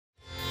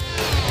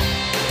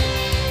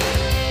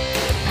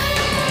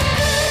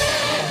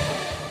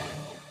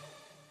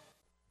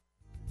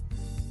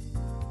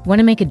Want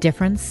to make a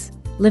difference?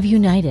 Live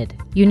United.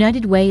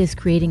 United Way is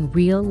creating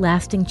real,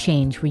 lasting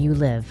change where you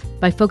live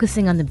by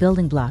focusing on the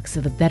building blocks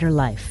of a better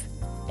life: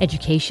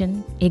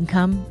 education,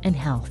 income, and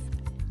health.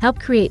 Help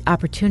create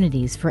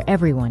opportunities for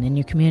everyone in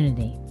your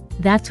community.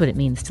 That's what it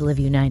means to live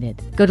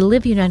united. Go to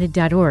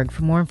liveunited.org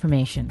for more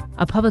information.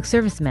 A public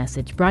service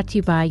message brought to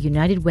you by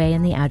United Way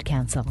and the Ad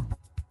Council.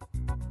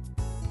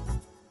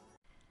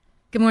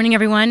 Good morning,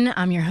 everyone.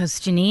 I'm your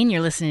host, Janine.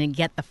 You're listening to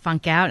Get the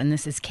Funk Out, and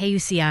this is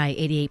KUCI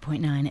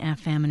 88.9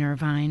 FM in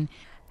Irvine.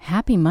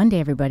 Happy Monday,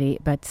 everybody,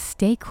 but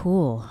stay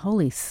cool.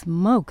 Holy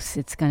smokes,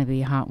 it's going to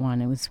be a hot one.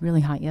 It was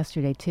really hot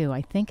yesterday, too.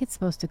 I think it's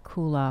supposed to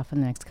cool off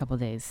in the next couple of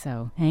days,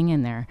 so hang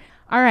in there.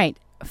 All right,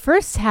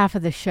 first half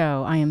of the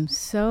show, I am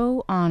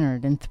so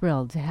honored and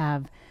thrilled to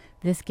have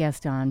this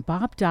guest on.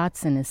 Bob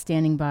Dotson is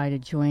standing by to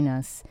join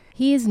us.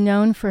 He is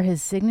known for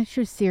his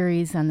signature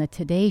series on The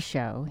Today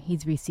Show.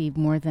 He's received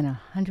more than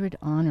 100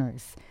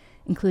 honors,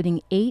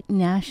 including 8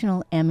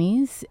 national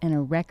Emmys and a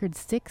record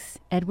 6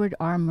 Edward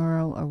R.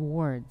 Murrow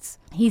Awards.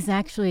 He's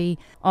actually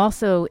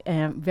also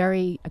a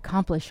very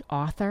accomplished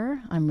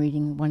author. I'm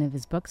reading one of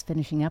his books,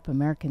 finishing up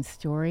American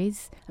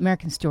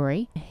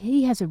Story.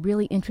 He has a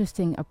really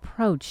interesting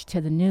approach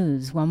to the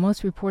news. While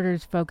most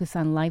reporters focus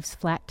on life's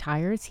flat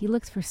tires, he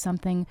looks for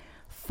something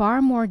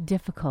far more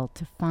difficult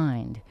to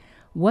find: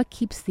 what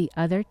keeps the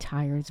other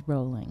tires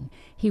rolling.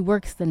 He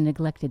works the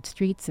neglected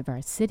streets of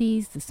our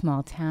cities, the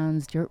small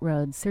towns, dirt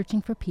roads,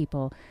 searching for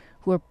people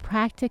who are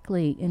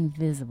practically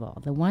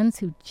invisible, the ones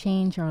who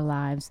change our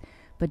lives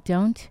but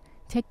don't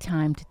take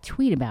time to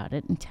tweet about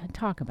it and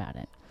talk about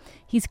it.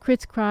 He's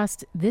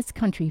crisscrossed this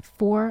country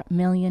 4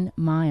 million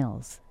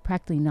miles,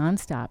 practically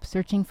nonstop,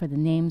 searching for the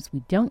names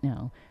we don't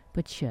know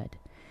but should.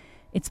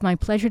 It's my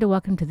pleasure to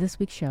welcome to this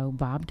week's show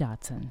Bob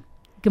Dotson.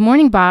 Good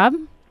morning, Bob.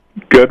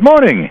 Good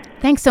morning.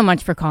 Thanks so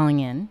much for calling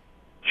in.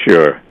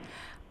 Sure.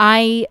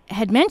 I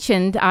had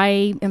mentioned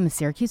I am a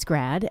Syracuse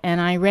grad,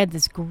 and I read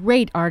this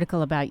great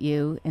article about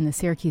you in the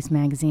Syracuse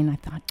Magazine. I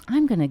thought,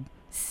 I'm going to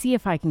see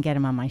if I can get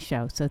him on my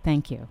show, so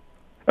thank you.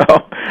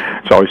 Oh,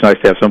 it's always nice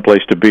to have some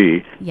place to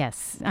be.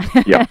 Yes.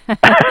 Yeah.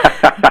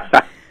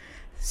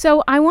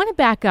 So I want to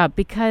back up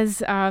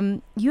because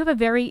you have a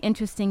very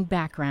interesting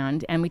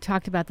background, and we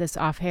talked about this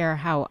off air,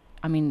 how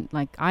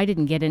I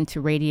didn't get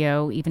into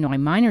radio, even though I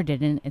minored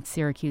in at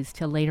Syracuse,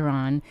 till later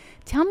on.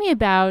 Tell me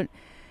about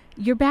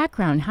your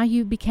background, how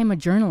you became a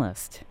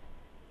journalist.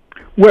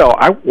 Well,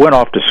 I went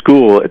off to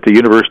school at the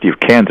University of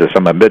Kansas.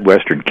 I'm a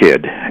Midwestern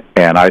kid,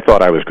 and I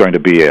thought I was going to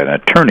be an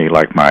attorney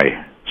like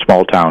my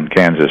small-town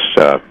Kansas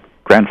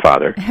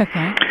grandfather.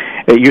 Okay.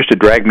 It used to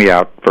drag me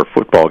out for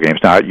football games.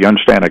 Now, you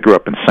understand I grew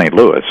up in St.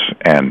 Louis,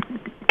 and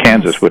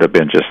Kansas Yes. would have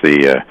been just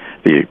the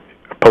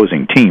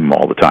opposing team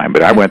all the time.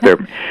 But I went there,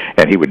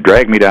 and he would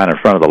drag me down in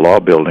front of the law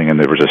building, and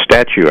there was a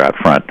statue out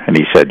front. And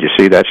he said, "You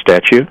see that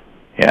statue?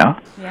 Yeah?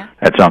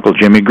 That's Uncle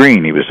Jimmy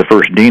Green. He was the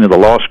first dean of the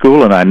law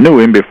school, and I knew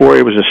him before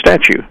he was a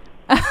statue.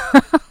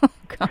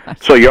 Gosh.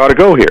 So you ought to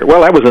go here."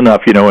 Well, that was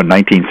enough, in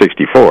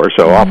 1964,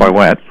 so off I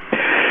went.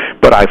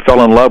 But I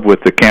fell in love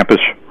with the campus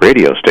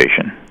radio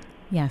station.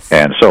 Yes.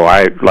 And so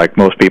I, like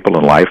most people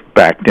in life,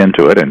 backed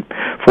into it, and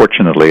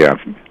fortunately,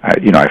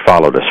 I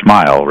followed a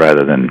smile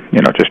rather than,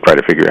 just try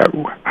to figure out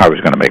how I was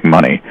going to make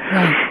money.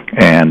 Right.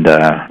 And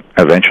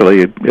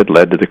eventually, it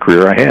led to the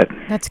career I had.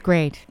 That's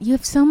great. You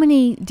have so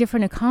many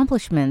different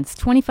accomplishments.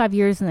 25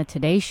 years in the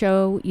Today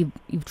Show.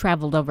 You've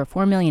traveled over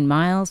 4 million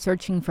miles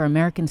searching for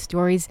American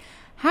stories.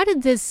 How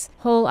did this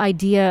whole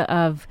idea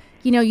of,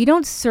 you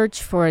don't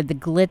search for the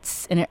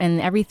glitz and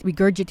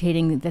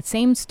regurgitating the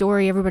same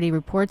story everybody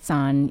reports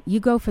on. You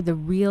go for the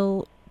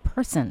real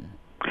person.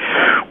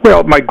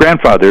 Well, my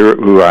grandfather,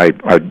 who I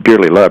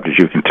dearly loved, as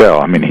you can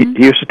tell, he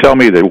used to tell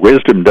me that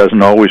wisdom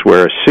doesn't always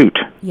wear a suit.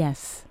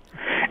 Yes.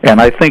 And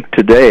I think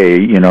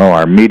today,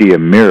 our media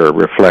mirror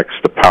reflects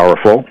the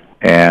powerful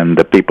and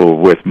the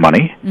people with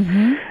money.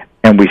 Mm-hmm.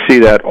 And we see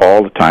that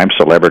all the time,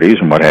 celebrities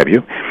and what have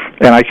you.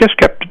 And I just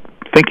kept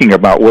thinking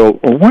about,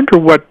 I wonder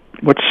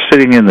what's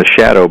sitting in the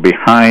shadow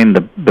behind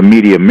the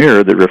media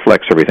mirror that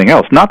reflects everything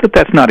else. Not that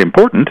that's not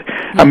important.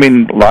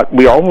 Yes.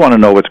 We all want to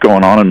know what's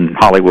going on in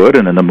Hollywood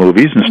and in the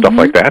movies and stuff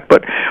like that.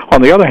 But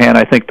on the other hand,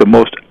 I think the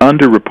most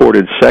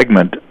underreported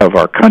segment of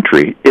our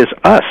country is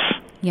us.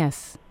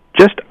 Yes.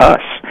 Just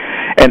us.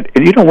 And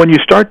when you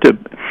start to,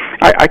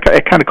 I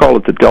kind of call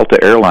it the Delta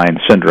Airlines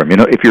syndrome.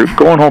 If you're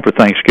going home for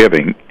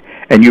Thanksgiving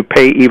and you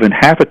pay even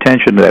half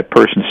attention to that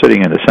person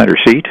sitting in the center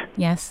seat.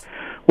 Yes.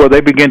 Well,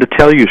 they begin to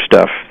tell you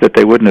stuff that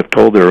they wouldn't have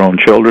told their own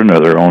children or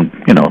their own,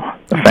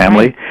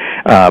 family,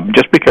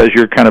 just because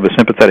you're kind of a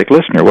sympathetic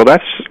listener. Well,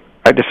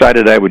 I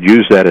decided I would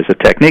use that as a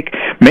technique,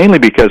 mainly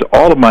because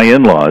all of my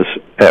in-laws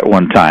at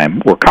one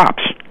time were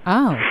cops.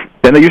 Oh.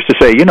 And they used to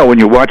say, when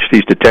you watch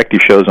these detective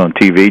shows on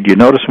TV, do you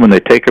notice when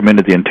they take them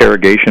into the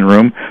interrogation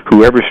room,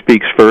 whoever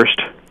speaks first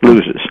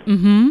loses?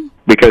 Mm-hmm.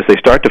 Because they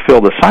start to fill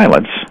the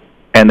silence,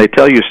 and they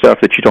tell you stuff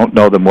that you don't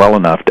know them well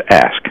enough to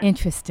ask.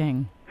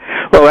 Interesting.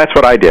 Well, that's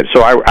what I did.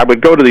 So I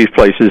would go to these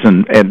places,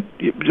 and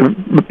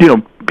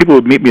people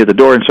would meet me at the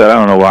door and say, "I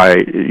don't know why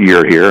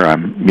you're here.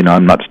 I'm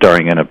not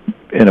starring in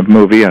a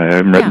movie, and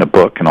I've written a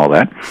book and all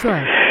that.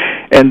 Sure.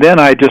 And then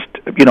I just,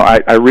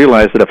 I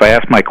realized that if I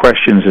ask my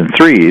questions in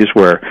threes,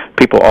 where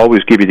people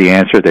always give you the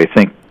answer they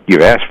think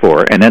you've asked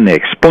for, and then they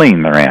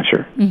explain their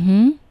answer.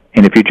 Mm-hmm.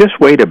 And if you just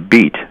wait a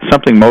beat,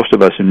 something most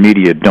of us in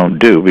media don't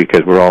do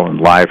because we're all in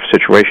live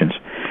situations,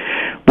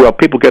 well,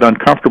 people get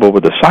uncomfortable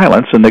with the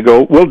silence, and they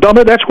go, well, dumb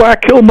it, that's why I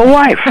killed my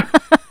wife.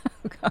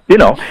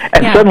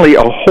 And suddenly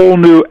a whole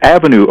new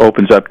avenue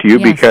opens up to you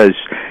because,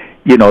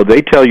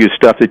 they tell you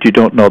stuff that you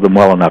don't know them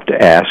well enough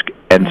to ask,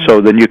 and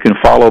so then you can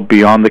follow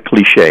beyond the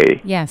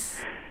cliche.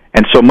 Yes.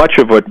 And so much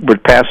of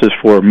what passes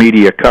for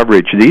media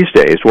coverage these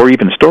days, or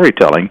even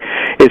storytelling,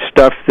 is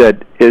stuff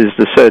that is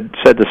said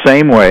the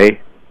same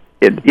way.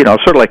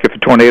 Sort of like if a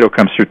tornado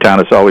comes through town,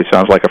 it always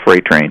sounds like a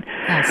freight train.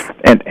 Yes.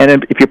 And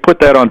if you put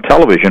that on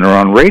television or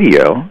on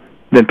radio,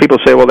 then people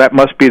say, well, that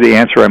must be the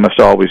answer I must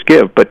always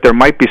give. But there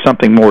might be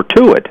something more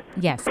to it.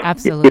 Yes,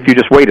 absolutely. If you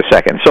just wait a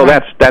second. So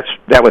that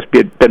was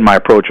been my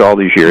approach all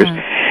these years.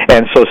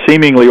 And so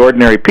seemingly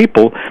ordinary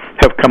people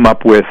have come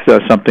up with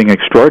something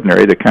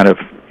extraordinary that kind of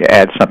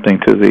adds something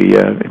to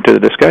the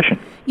discussion.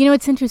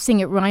 It's interesting.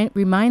 It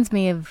reminds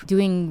me of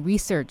doing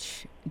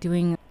research,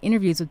 doing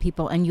interviews with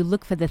people, and you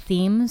look for the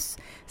themes.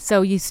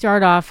 So you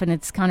start off and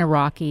it's kind of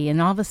rocky,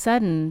 and all of a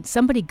sudden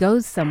somebody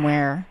goes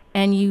somewhere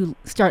and you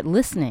start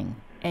listening,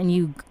 and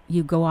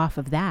you go off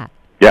of that.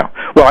 Yeah.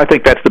 Well, I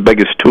think that's the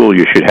biggest tool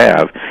you should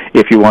have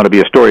if you want to be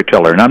a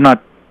storyteller. And I'm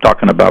not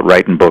talking about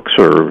writing books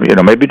or,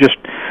 maybe just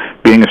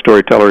being a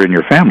storyteller in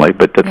your family.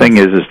 But the thing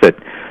is that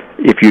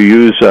if you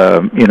use,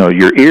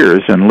 your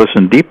ears and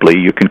listen deeply,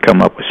 you can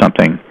come up with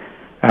something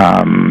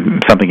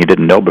you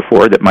didn't know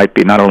before that might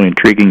be not only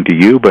intriguing to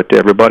you, but to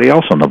everybody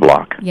else on the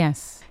block.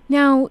 Yes.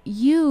 Now,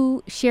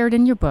 you shared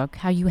in your book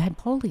how you had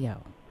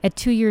polio at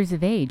 2 years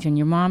of age, and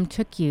your mom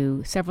took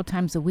you several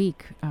times a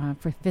week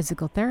for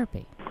physical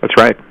therapy. That's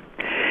right.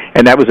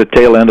 And that was the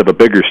tail end of a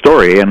bigger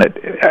story. And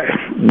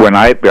when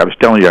I was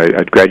telling you,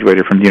 I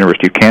graduated from the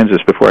University of Kansas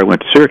before I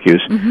went to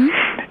Syracuse,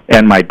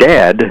 and my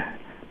dad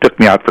took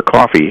me out for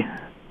coffee,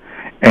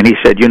 and he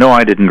said,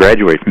 I didn't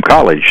graduate from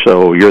college,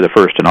 so you're the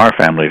first in our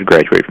family to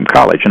graduate from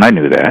college. And I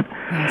knew that.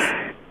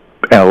 Yes.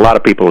 And a lot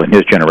of people in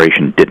his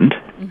generation didn't.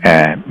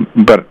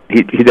 But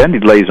he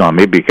lays on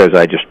me, because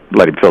I just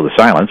let him fill the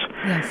silence,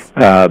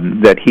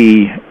 that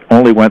he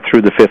only went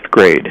through the 5th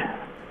grade.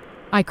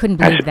 I couldn't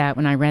believe that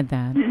when I read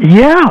that.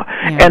 Yeah.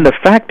 And the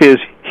fact is,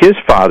 his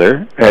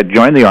father had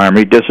joined the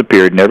Army,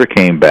 disappeared, never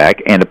came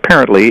back, and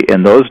apparently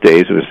in those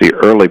days, it was the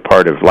early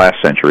part of last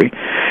century,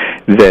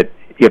 that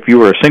if you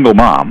were a single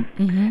mom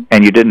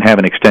and you didn't have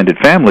an extended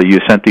family, you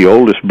sent the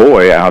oldest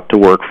boy out to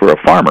work for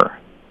a farmer.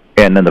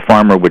 And then the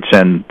farmer would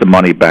send the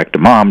money back to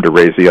mom to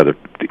raise the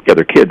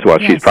other kids while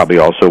she's probably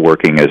also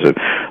working as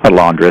a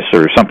laundress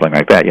or something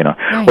like that,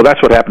 Right. Well,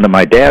 that's what happened to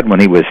my dad when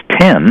he was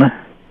 10.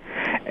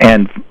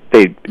 And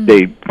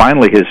they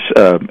finally, his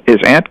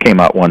aunt came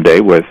out one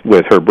day with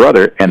her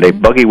brother, and they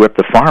buggy whipped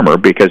the farmer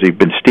because he'd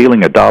been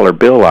stealing a $1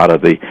 bill out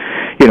of the,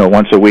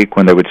 once a week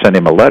when they would send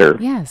him a letter.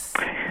 Yes.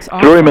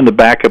 Threw him in the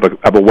back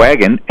of a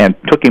wagon and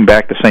took him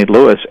back to St.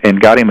 Louis and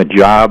got him a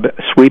job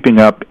sweeping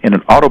up in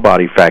an auto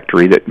body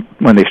factory that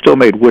when they still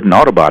made wooden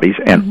auto bodies,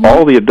 and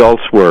all the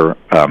adults were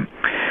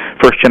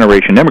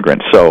first-generation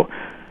immigrants. So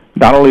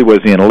not only was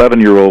he an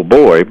 11-year-old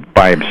boy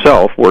by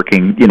himself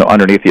working,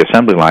 underneath the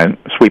assembly line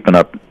sweeping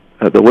up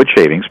the wood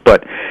shavings,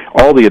 but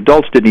all the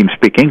adults didn't even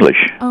speak English.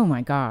 Oh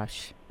my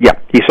gosh. Yeah,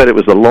 he said it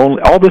was the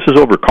lonely. All this is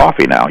over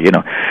coffee now, He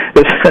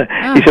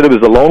said it was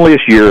the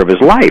loneliest year of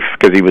his life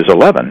because he was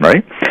 11,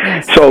 right?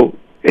 Yes. So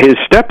his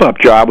step-up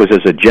job was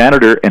as a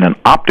janitor in an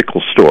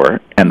optical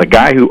store, and the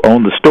guy who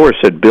owned the store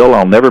said, "Bill,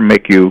 I'll never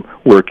make you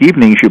work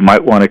evenings. You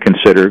might want to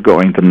consider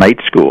going to night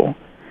school."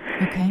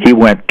 Okay. He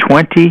went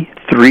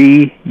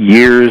 23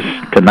 years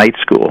to night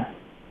school.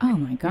 Oh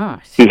my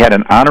gosh. He had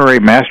an honorary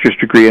master's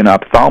degree in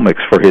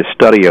ophthalmics for his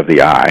study of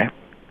the eye,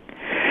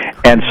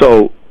 and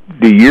so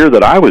the year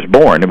that I was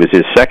born, it was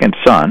his second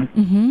son.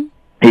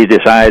 He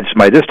decides,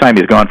 by this time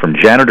he's gone from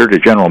janitor to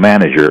general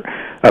manager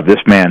of this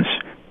man's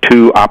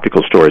 2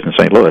 optical stores in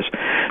St. Louis.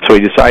 So he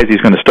decides he's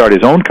going to start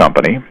his own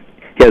company.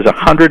 He has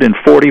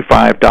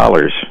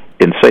 $145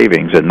 in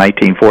savings in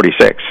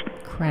 1946.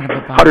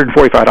 Incredible.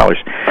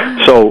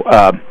 $145. So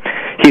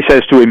he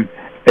says to him,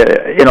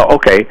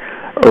 okay,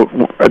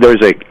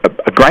 there's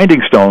a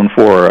grinding stone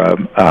for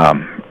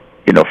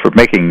for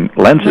making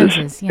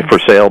lenses yes. for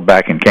sale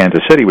back in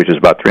Kansas City, which is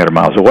about 300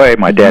 miles away.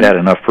 My dad had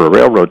enough for a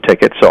railroad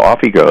ticket, so off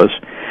he goes.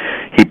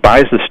 He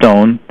buys the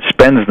stone,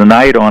 spends the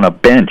night on a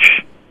bench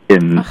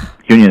in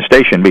Union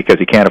Station because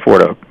he can't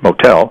afford a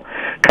motel,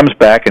 comes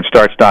back and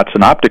starts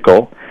Dotson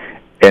Optical,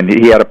 and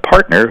he had a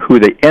partner who,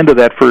 the end of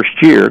that first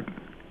year,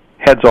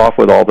 heads off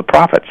with all the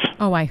profits.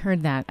 Oh, I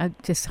heard that.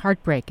 Just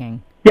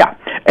heartbreaking. Yeah,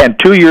 and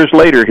 2 years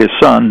later, his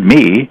son,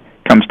 me,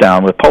 comes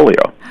down with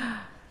polio.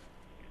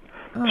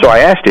 So I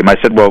asked him, I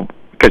said, well,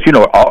 because,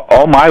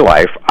 all my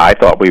life, I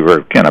thought we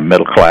were kind of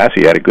middle class.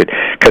 He had a good,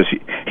 because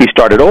he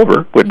started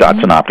over with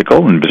Dotson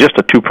Optical, and it was just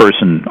a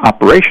 2-person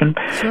operation,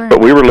 Sure.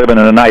 But we were living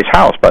in a nice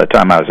house by the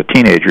time I was a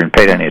teenager and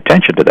paid any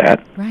attention to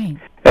that. Right.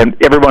 And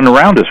everyone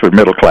around us were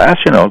middle class,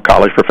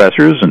 college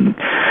professors and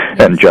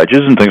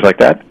judges and things like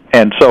that.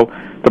 And so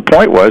the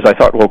point was, I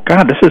thought, well,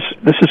 God, this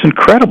is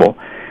incredible.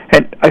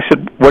 And I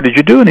said, what did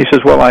you do? And he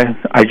says, well,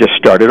 I just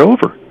started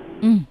over.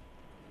 Mm.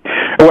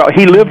 Well,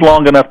 he lived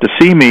long enough to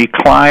see me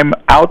climb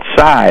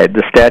outside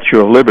the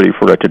Statue of Liberty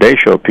for a Today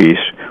Show piece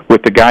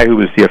with the guy who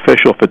was the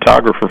official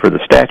photographer for the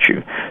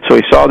statue. So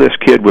he saw this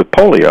kid with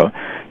polio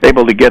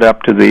able to get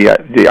up to the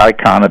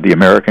icon of the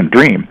American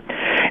dream.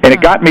 And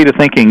it got me to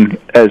thinking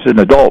as an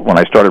adult when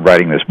I started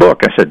writing this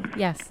book. I said,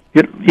 yes,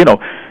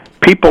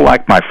 people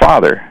like my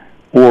father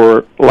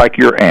or like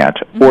your aunt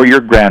or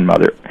your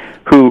grandmother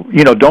who,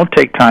 don't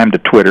take time to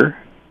Twitter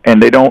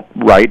and they don't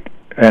write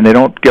and they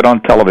don't get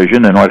on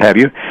television and what have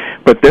you,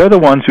 but they're the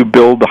ones who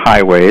build the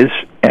highways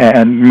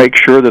and make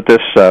sure that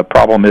this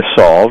problem is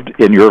solved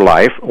in your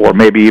life, or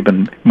maybe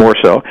even more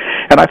so.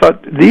 And I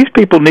thought, these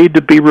people need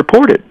to be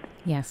reported.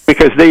 Yes.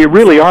 Because they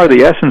really are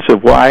the essence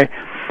of why.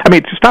 I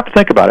mean, stop to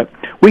think about it.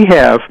 We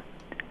have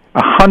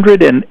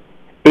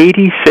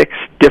 186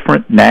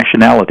 different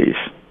nationalities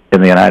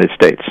in the United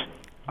States.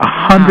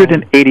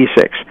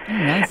 186.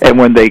 Wow. And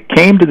when they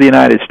came to the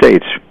United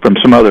States from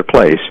some other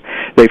place,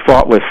 they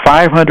fought with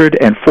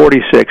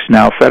 546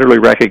 now federally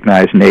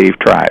recognized native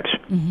tribes.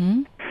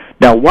 Mm-hmm.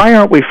 Now, why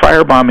aren't we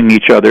firebombing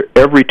each other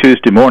every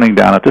Tuesday morning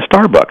down at the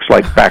Starbucks,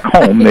 like back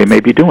home they may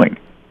be doing?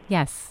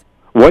 Yes.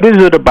 What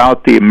is it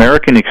about the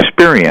American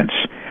experience,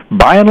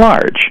 by and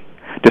large,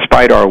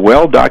 despite our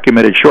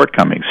well-documented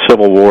shortcomings,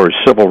 civil wars,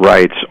 civil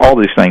rights, all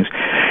these things,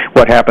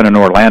 what happened in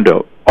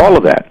Orlando, all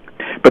of that?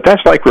 But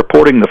that's like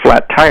reporting the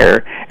flat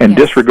tire and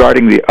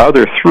disregarding the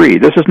other three.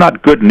 This is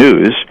not good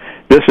news.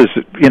 This is,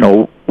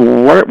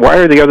 why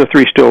are the other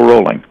three still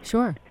rolling?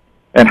 Sure.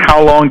 And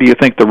how long do you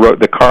think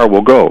the car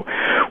will go?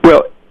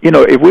 Well,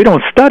 if we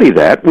don't study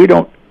that, you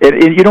don't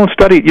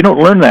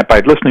learn that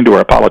by listening to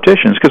our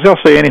politicians, because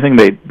they'll say anything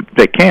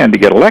they can to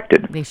get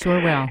elected. They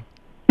sure will.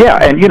 Yeah,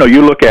 and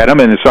you look at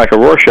them and it's like a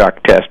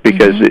Rorschach test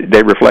because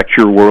they reflect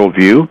your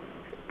worldview.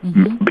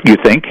 Mm-hmm. You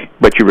think,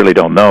 but you really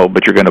don't know,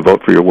 but you're going to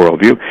vote for your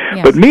worldview.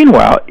 Yes. But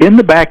meanwhile, in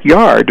the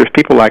backyard, there's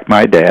people like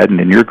my dad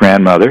and your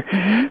grandmother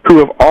who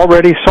have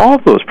already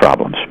solved those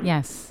problems.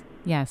 Yes,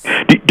 yes.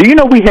 Do you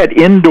know we had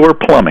indoor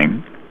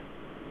plumbing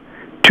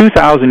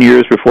 2,000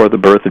 years before the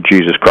birth of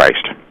Jesus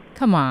Christ?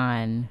 Come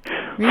on.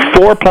 Really?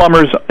 4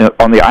 plumbers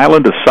on the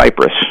island of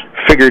Cyprus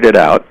figured it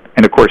out,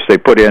 and of course they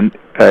put in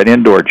an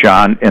indoor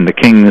John in the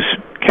king's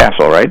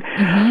castle, right?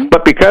 Mm-hmm.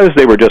 But because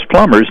they were just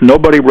plumbers,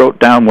 nobody wrote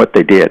down what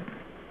they did.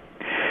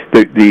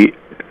 The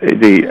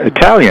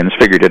Italians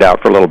figured it out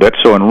for a little bit.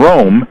 So in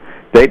Rome,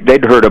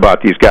 they'd heard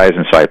about these guys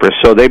in Cyprus,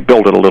 so they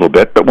built it a little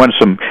bit. But when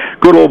some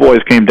good old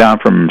boys came down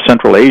from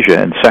Central Asia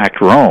and sacked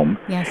Rome,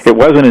 it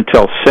wasn't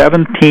until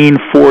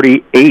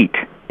 1748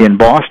 in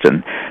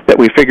Boston that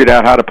we figured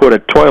out how to put a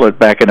toilet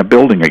back in a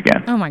building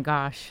again. Oh, my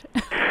gosh.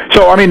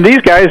 So, I mean, these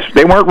guys,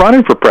 they weren't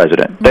running for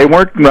president. They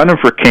weren't running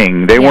for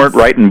king. They weren't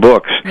writing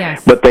books.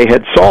 Yes. But they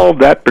had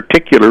solved that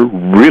particular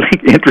really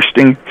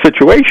interesting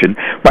situation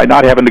by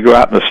not having to go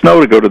out in the snow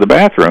to go to the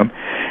bathroom.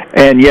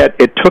 And yet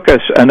it took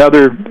us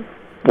another,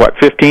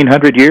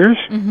 1,500 years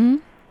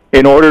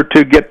in order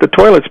to get the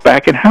toilets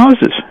back in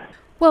houses.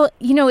 Well,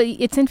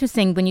 it's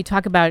interesting when you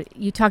talked about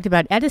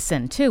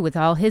Edison, too, with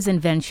all his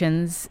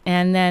inventions,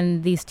 and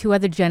then these 2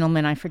 other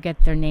gentlemen, I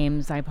forget their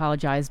names, I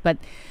apologize, but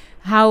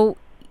how,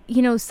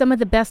 some of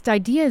the best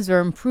ideas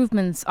are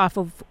improvements off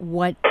of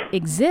what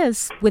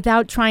exists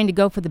without trying to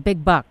go for the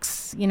big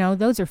bucks.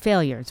 Those are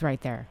failures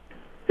right there.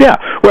 Yeah,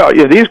 well,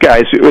 these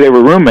guys, they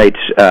were roommates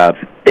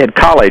in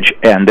college,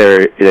 and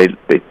they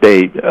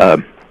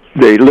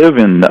live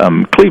in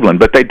Cleveland,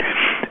 but they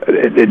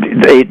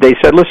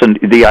said, listen,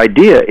 the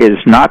idea is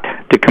not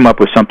to come up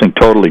with something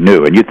totally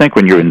new. And you think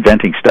when you're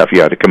inventing stuff,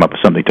 you have to come up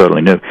with something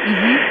totally new.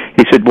 Mm-hmm.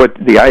 He said, what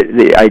the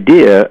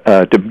idea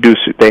to do?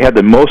 They had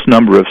the most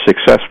number of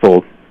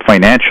successful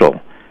financial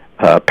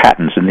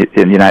patents in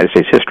the United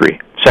States history,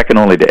 second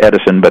only to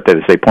Edison. But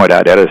as they point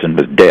out, Edison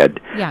was dead,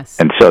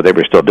 and so they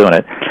were still doing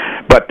it.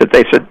 But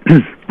they said,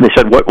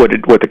 what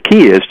the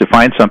key is to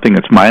find something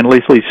that's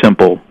mindlessly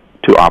simple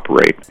to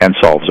operate and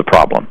solves a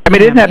problem. I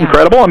mean, isn't that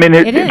incredible? I mean,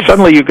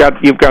 suddenly you've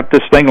got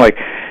this thing like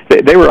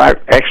they were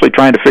actually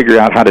trying to figure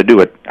out how to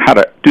do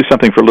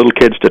something for little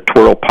kids to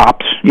twirl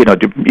pops. You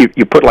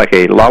you put like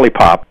a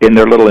lollipop in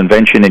their little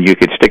invention, and you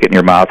could stick it in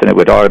your mouth, and it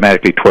would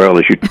automatically twirl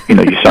as you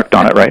sucked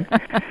on it, right?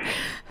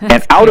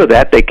 And out of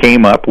that, they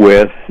came up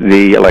with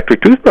the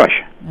electric toothbrush.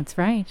 That's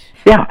right.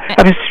 Yeah,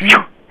 I mean,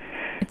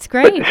 it's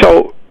great.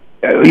 So,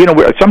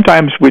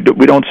 sometimes we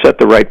don't set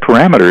the right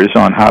parameters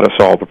on how to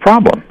solve a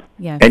problem.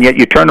 Yes. And yet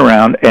you turn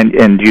around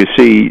and you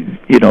see,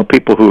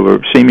 people who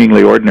are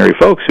seemingly ordinary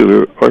folks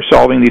who are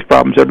solving these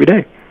problems every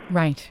day.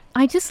 Right.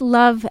 I just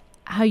love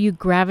how you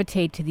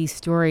gravitate to these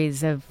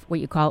stories of what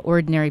you call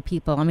ordinary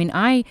people. I mean,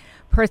 I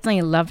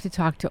personally love to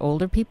talk to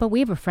older people.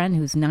 We have a friend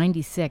who's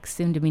 96,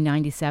 soon to be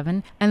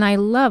 97, and I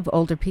love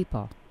older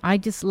people. I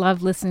just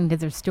love listening to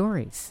their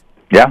stories.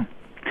 Yeah.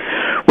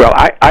 Well,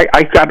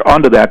 I got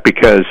onto that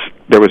because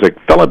there was a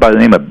fellow by the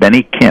name of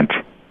Benny Kent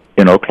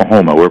in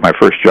Oklahoma, where my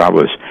first job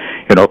was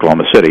in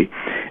Oklahoma City.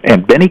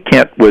 And Benny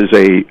Kent was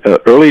a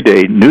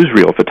early-day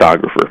newsreel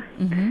photographer.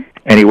 Mm-hmm.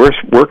 And he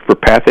worked for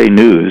Pathé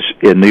News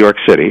in New York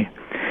City.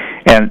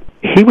 And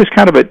he was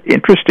kind of an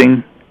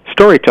interesting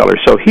storyteller.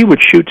 So he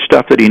would shoot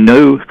stuff that he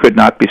knew could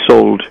not be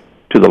sold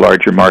to the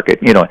larger market.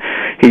 You know,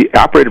 he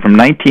operated from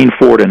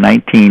 1904 to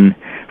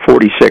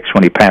 1946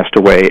 when he passed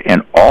away,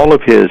 and all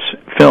of his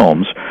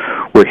films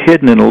were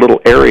hidden in a little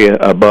area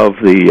above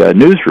the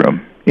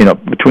newsroom, you know,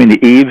 between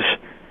the eaves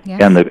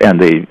and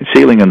the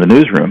ceiling in the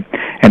newsroom,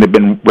 and had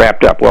been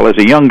wrapped up. Well, as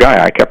a young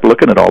guy, I kept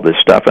looking at all this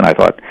stuff, and I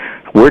thought,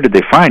 where did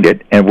they find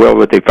it? And, well,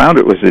 what they found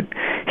it was that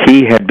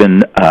he had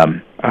been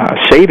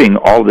saving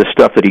all this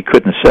stuff that he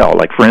couldn't sell.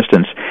 Like, for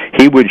instance,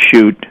 he would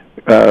shoot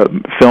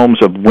films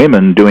of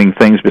women doing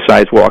things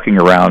besides walking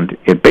around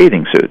in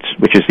bathing suits,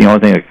 which is the only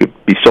thing that could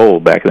be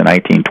sold back in the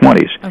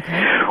 1920s.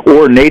 Okay.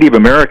 Or Native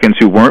Americans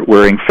who weren't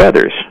wearing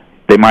feathers.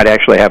 They might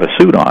actually have a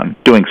suit on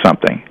doing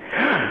something.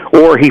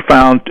 Or he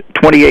found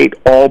 28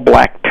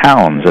 all-black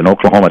towns in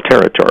Oklahoma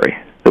Territory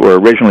that were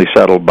originally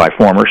settled by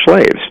former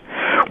slaves.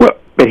 Well,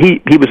 but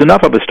he was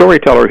enough of a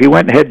storyteller, he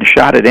went ahead and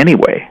shot it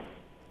anyway.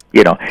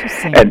 You know,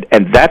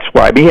 and that's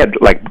why, I mean, he had,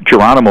 like,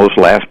 Geronimo's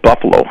last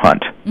buffalo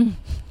hunt. Mm.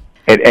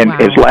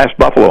 And his last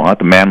buffalo hunt,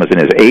 the man was in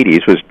his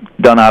 80s, was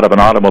done out of an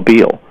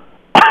automobile.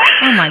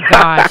 Oh, my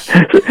gosh.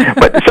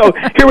 But so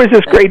here was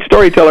this great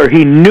storyteller.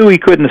 He knew he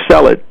couldn't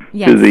sell it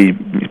to the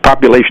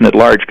population at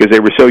large because they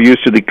were so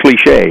used to the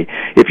cliche.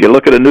 If you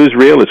look at a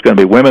newsreel, it's going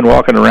to be women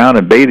walking around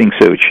in bathing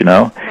suits, you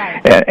know,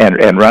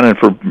 and running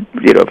for,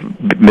 you know,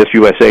 Miss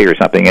USA or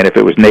something. And if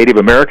it was Native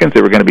Americans,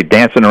 they were going to be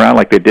dancing around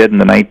like they did in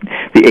the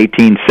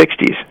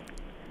 1860s.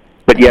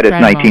 But yet it's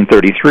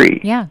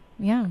 1933. Yeah,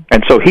 yeah.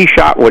 And so he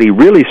shot what he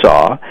really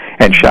saw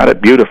and shot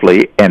it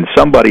beautifully, and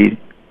somebody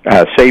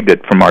saved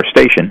it from our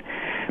station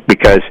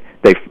because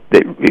they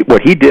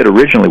what he did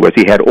originally was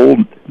he had old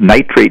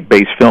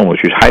nitrate-based film,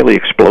 which was highly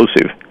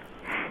explosive.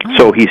 Oh.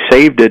 So he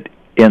saved it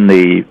in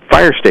the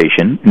fire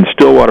station in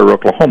Stillwater,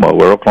 Oklahoma,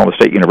 where Oklahoma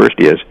State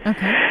University is.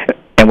 Okay.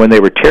 And when they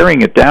were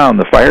tearing it down,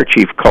 the fire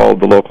chief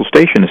called the local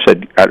station and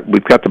said,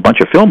 "We've got a bunch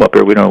of film up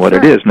here. We don't know what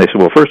it is." And they said,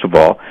 "Well, first of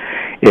all,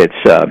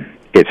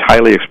 it's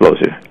highly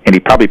explosive." And he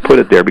probably put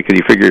it there because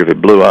he figured if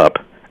it blew up,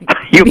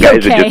 you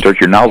guys would just start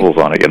your nozzles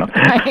on it, you know.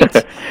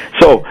 Right.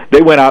 So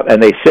they went out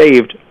and they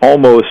saved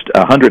almost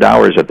 100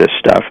 hours of this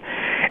stuff,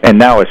 and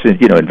now it's,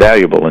 you know,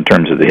 invaluable in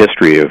terms of the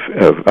history of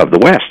the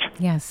West.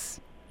 Yes.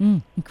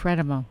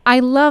 Incredible. I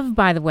love,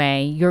 by the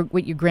way,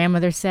 what your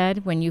grandmother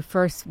said when you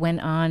first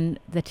went on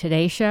the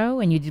Today Show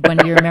and you did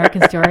one of your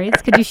American Stories.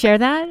 Could you share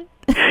that?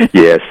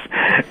 Yes.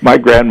 My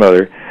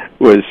grandmother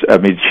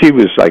she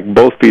was like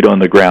both feet on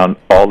the ground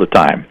all the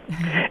time.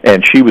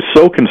 And she was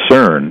so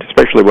concerned,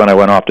 especially when I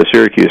went off to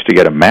Syracuse to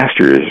get a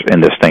master's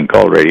in this thing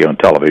called radio and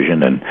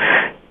television and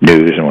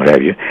news and what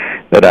have you,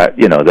 that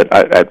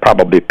I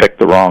probably picked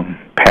the wrong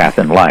path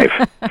in life.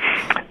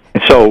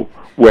 And so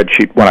when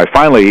I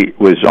finally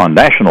was on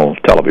national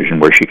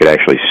television where she could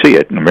actually see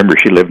it, and remember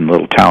she lived in a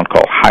little town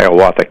called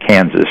Hiawatha,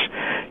 Kansas,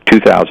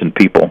 2,000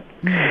 people.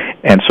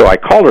 And so I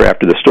called her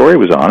after the story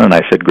was on, and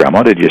I said,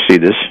 "Grandma, did you see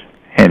this?"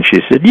 And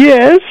she said,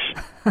 "Yes."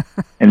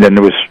 And then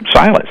there was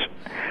silence.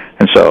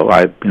 And so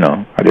I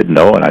didn't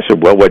know, and I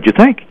said, "Well, what'd you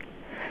think?"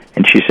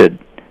 And she said,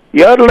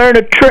 "You ought to learn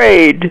a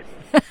trade."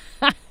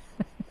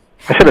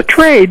 I said, "A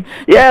trade?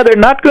 Yeah, they're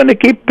not going to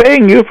keep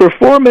paying you for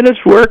 4 minutes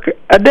work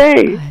a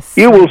day.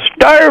 You will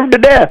starve to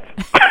death."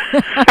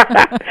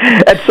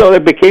 And so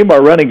it became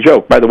our running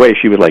joke. By the way,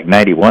 she was like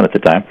 91 at the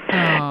time.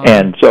 Aww.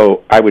 And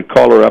so I would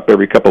call her up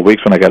every couple of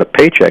weeks when I got a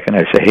paycheck, and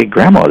I'd say, "Hey,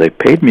 Grandma, they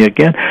paid me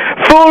again."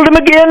 "Fooled them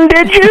again,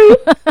 did you?"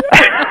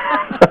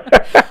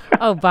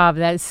 Oh, Bob,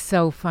 that is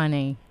so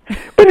funny.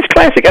 But it's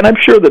classic, and I'm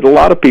sure that a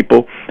lot of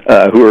people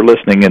who are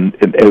listening and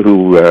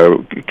who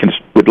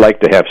would like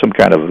to have some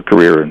kind of a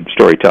career in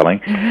storytelling,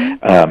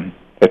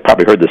 have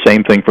probably heard the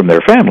same thing from their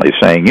families,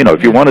 saying, you know,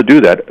 if you want to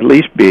do that, at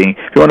least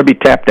if you want to be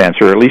tap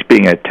dancer, at least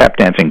being a tap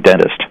dancing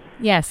dentist.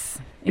 Yes,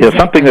 exactly. You know,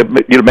 something that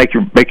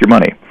make your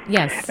money.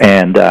 Yes,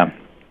 and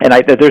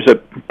there's a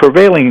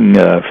prevailing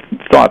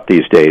thought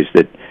these days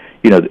that,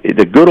 you know,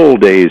 the good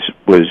old days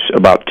was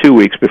about 2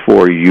 weeks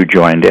before you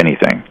joined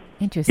anything.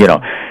 Interesting. You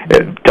know,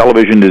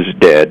 television is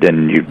dead,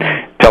 and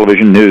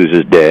television news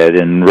is dead,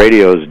 and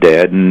radio is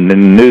dead,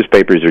 and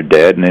newspapers are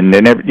dead, and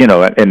you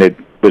know, and it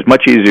was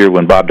much easier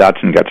when Bob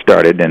Dotson got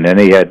started, and then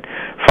he had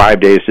 5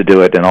 days to do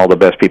it, and all the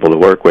best people to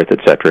work with,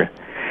 etc.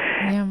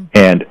 Yeah.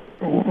 And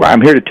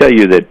I'm here to tell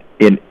you that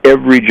in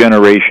every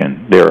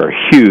generation there are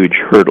huge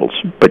hurdles,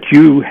 but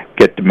you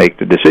get to make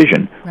the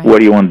decision. Right. What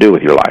do you want to do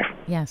with your life?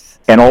 Yes.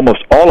 And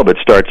almost all of it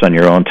starts on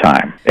your own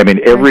time. I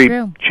mean, every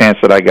chance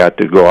that I got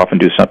to go off and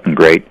do something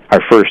great, I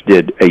first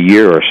did a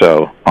year or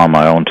so on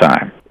my own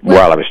time,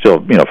 while I was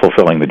still, you know,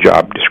 fulfilling the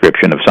job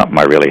description of something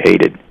I really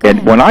hated.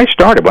 And when I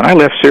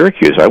left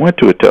Syracuse, I went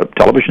to a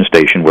television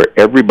station where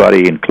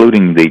everybody,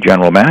 including the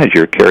general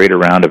manager, carried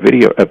around a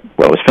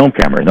film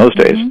camera in those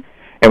days,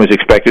 and was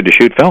expected to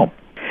shoot film.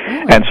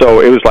 Really? And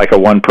so it was like a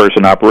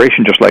one-person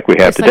operation, just like we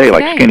have Just today.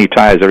 like Like skinny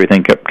ties,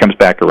 everything comes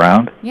back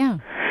around. Yeah.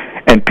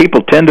 And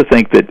people tend to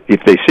think that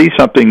if they see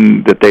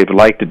something that they'd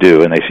like to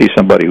do and they see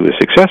somebody who is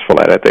successful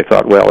at it, they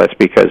thought, well, that's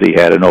because he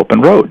had an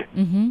open road.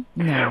 Mm-hmm.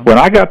 No. When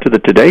I got to the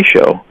Today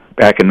Show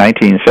back in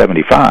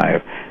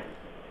 1975,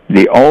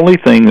 the only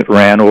thing that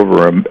ran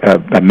over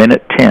a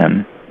minute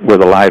 10 were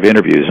the live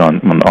interviews on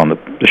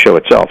the show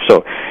itself.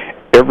 So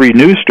every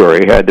news story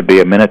had to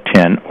be a minute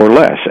 10 or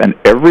less. And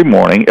every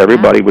morning,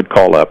 everybody would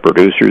call up,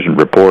 producers and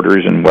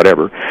reporters and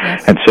whatever,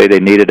 Yes. and say they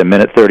needed a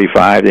minute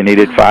 35, they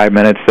needed 5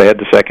 minutes, they had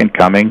the second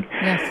coming.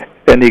 Yes.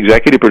 And the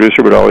executive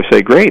producer would always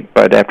say, great,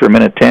 but after a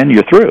minute 10,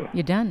 you're through.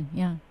 You're done,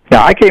 yeah.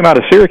 Now, I came out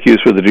of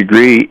Syracuse with a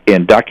degree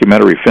in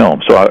documentary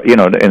film, so and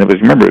it was,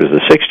 remember, it was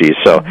the 60s,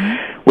 so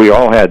we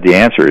all had the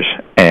answers,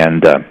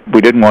 and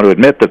we didn't want to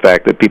admit the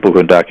fact that people who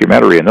in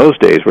documentary in those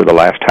days were the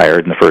last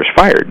hired and the first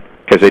fired,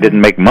 because they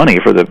didn't make money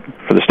for the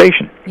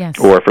station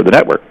or for the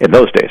network in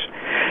those days.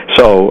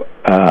 So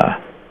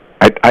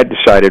I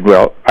decided,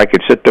 well, I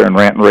could sit there and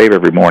rant and rave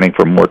every morning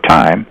for more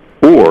time,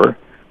 or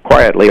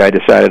quietly I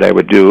decided I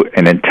would do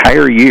an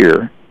entire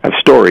year of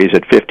stories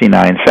at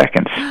 59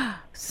 seconds.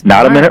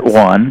 Not a minute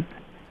one,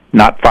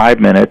 not 5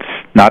 minutes,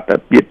 not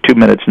 2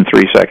 minutes and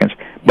 3 seconds,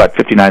 but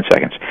 59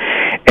 seconds.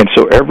 And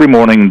so every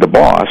morning the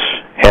boss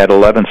had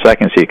 11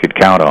 seconds he could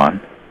count on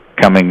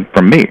coming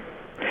from me.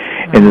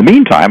 In the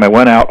meantime, I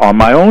went out on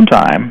my own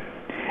time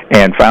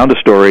and found a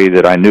story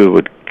that I knew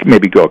would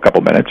maybe go a couple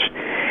minutes,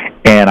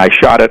 and I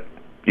shot it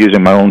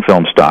using my own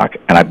film stock,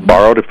 and I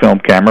borrowed a film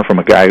camera from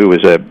a guy who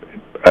was a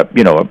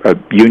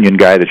union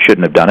guy that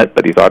shouldn't have done it,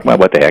 but he thought, well,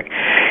 what the heck.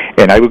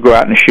 And I would go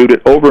out and shoot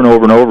it over and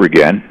over and over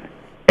again,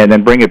 and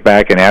then bring it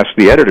back and ask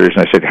the editors,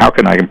 and I said, how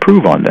can I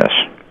improve on this?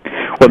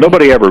 Well,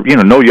 nobody ever,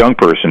 no young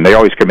person, they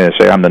always come in and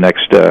say, I'm the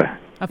next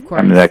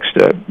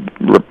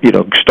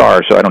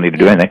star, so I don't need to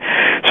do anything.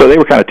 So they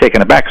were kind of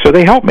taken aback. So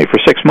they helped me for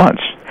 6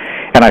 months.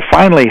 And I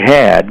finally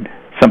had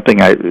something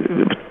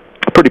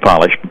pretty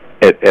polished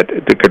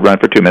that could run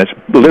for 2 minutes,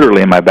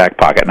 literally in my back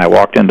pocket. And I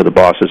walked into the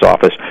boss's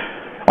office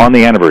on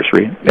the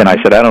anniversary, and I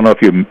said, I don't know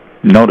if you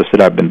noticed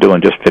that I've been doing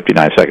just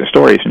 59-second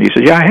stories. And he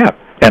said, yeah, I have.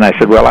 And I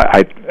said, well,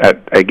 I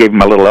gave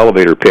him a little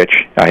elevator pitch.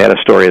 I had a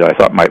story that I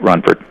thought might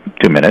run for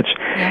 2 minutes.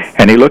 Yes.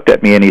 And he looked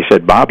at me and he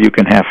said, Bob, you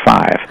can have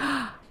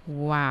 5.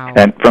 Wow.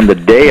 And from the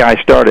day I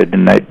started,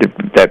 and that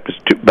was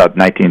about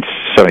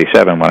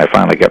 1977 when I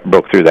finally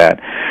broke through that.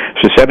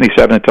 So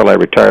 77 until I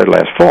retired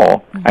last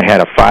fall, I had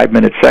a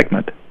 5-minute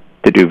segment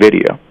to do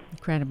video.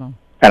 Incredible.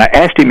 And I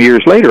asked him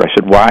years later, I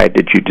said, why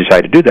did you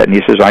decide to do that? And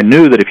he says, I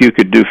knew that if you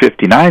could do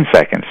 59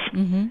 seconds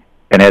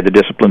and had the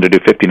discipline to do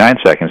 59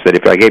 seconds, that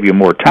if I gave you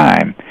more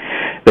time,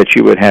 that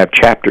you would have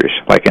chapters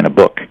like in a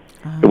book.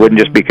 It wasn't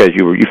just because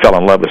you fell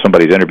in love with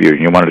somebody's interview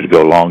and you wanted to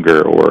go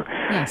longer, or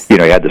you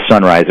had the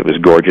sunrise that was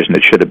gorgeous and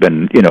it should have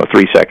been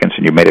 3 seconds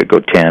and you made it go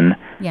 10.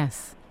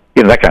 Yes.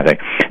 That kind of thing.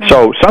 Right.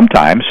 So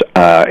sometimes,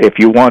 if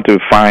you want to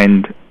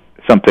find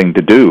something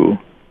to do,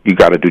 you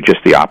got to do just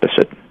the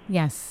opposite.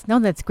 Yes. No,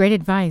 that's great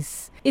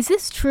advice. Is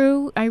this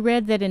true? I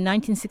read that in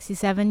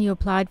 1967 you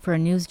applied for a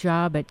news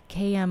job at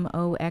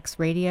KMOX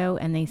Radio,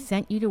 and they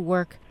sent you to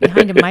work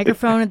behind a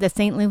microphone at the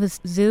St. Louis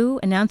Zoo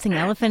announcing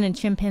elephant and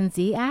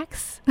chimpanzee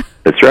acts?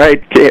 That's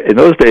right. In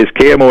those days,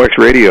 KMOX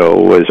Radio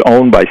was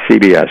owned by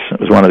CBS. It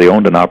was one of the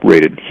owned and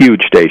operated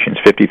huge stations,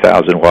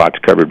 50,000 watts,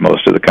 covered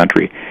most of the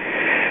country.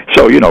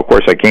 So, of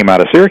course, I came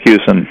out of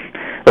Syracuse, in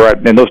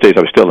those days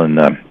I was still in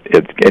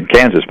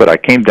Kansas, but I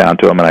came down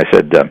to them and I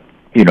said,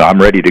 I'm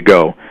ready to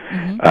go.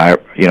 I'm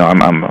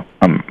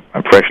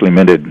a freshly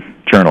minted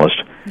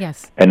journalist.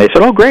 Yes. And they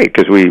said, oh, great,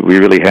 because we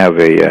really have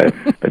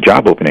a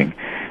job opening.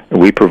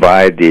 We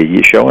provide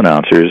the show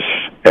announcers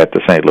at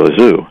the St. Louis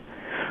Zoo,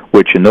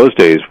 which in those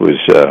days was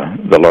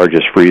the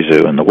largest free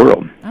zoo in the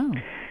world. Oh.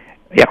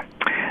 Yeah.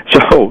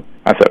 So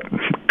I thought,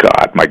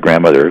 God, my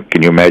grandmother,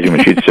 can you imagine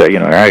when she'd say,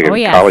 I got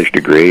a college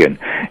degree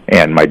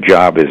and my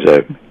job is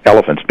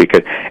elephants,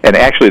 and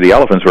actually the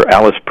elephants were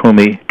Alice,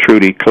 Pumi,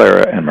 Trudy,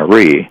 Clara, and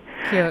Marie.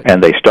 Cute.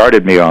 And they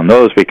started me on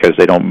those because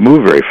they don't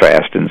move very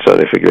fast, and so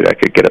they figured I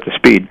could get up to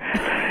speed.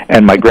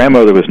 And my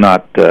grandmother was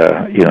not,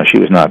 she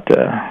was not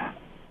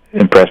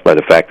impressed by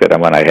the fact that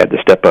when I had the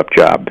step-up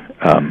job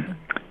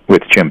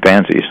with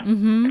chimpanzees.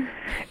 Mm-hmm.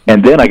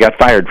 And then I got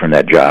fired from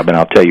that job, and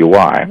I'll tell you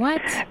why.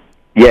 What?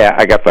 Yeah,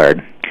 I got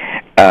fired.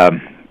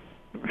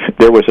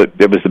 There was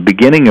the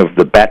beginning of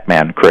the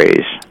Batman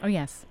craze. Oh,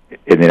 yes.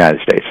 In the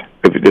United States.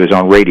 It was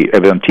on radio,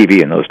 it was on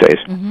TV in those days.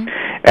 Mm-hmm.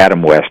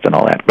 Adam West and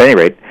all that. But at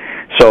any rate,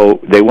 so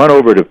they went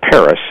over to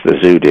Paris, the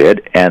zoo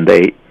did, and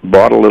they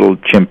bought a little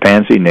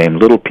chimpanzee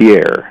named Little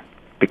Pierre,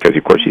 because,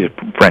 of course, he's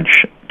a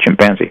French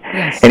chimpanzee.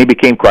 Yes. And he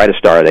became quite a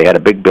star. They had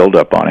a big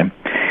build-up on him.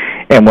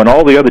 And when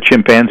all the other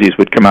chimpanzees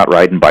would come out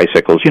riding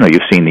bicycles,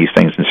 you've seen these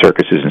things in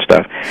circuses and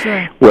stuff.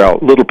 Sure. Well,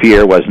 Little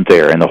Pierre wasn't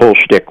there, and the whole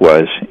shtick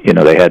was,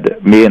 they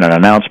had me in an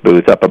announce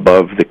booth up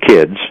above the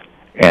kids,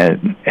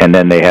 and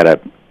then they had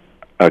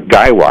a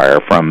guy wire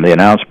from the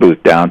announce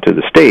booth down to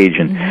the stage,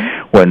 and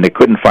when they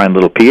couldn't find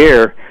Little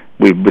Pierre,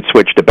 we would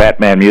switch to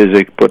Batman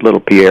music, put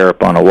little Pierre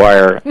up on a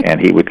wire, and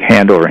he would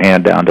hand over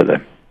hand down to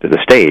the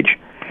stage.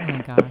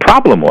 The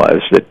problem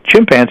was that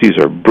chimpanzees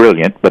are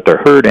brilliant, but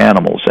they're herd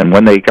animals, and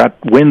when they got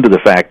wind of the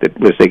fact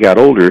that as they got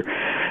older,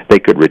 they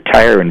could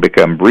retire and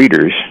become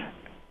breeders.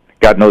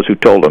 God knows who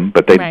told them,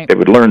 but they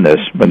would learn this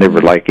when they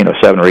were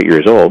 7 or 8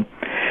 years old.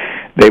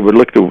 They would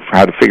look to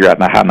how to figure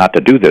out how not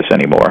to do this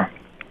anymore.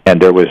 And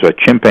there was a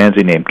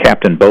chimpanzee named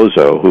Captain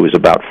Bozo who was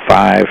about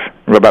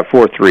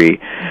 4'3",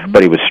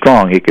 but he was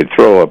strong. He could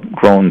throw a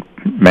grown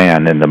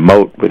man in the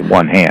moat with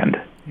one hand.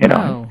 You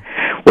know.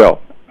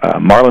 Well,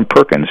 Marlin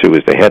Perkins, who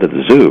was the head of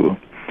the zoo,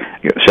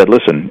 said,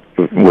 "Listen,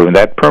 when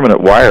that permanent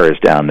wire is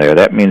down there,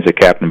 that means that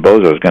Captain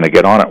Bozo is going to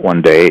get on it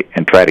one day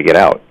and try to get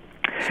out.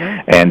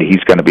 Sure. And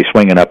he's going to be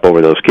swinging up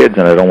over those kids,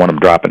 and I don't want him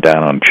dropping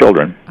down on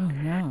children." Oh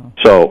no!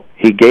 So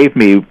he gave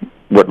me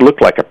what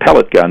looked like a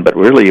pellet gun, but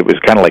really it was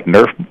kind of like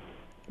Nerf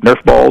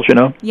balls, you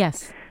know?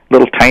 Yes.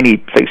 Little tiny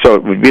thing, so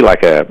it would be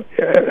like a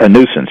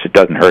nuisance. It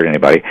doesn't hurt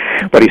anybody.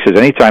 Okay. But he says,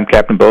 anytime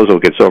Captain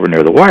Bozo gets over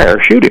near the wire,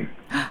 shoot him.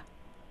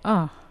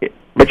 Oh.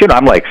 But,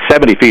 I'm like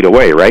 70 feet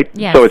away, right?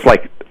 Yes. So it's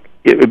like,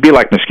 it would be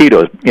like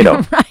mosquitoes,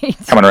 right.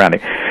 coming around me.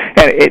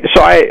 And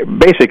so I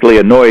basically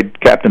annoyed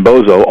Captain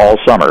Bozo all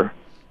summer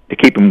to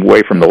keep him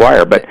away from the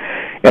wire. But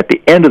at the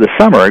end of the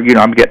summer,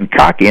 I'm getting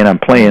cocky and I'm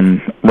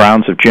playing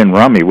rounds of gin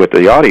rummy with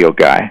the audio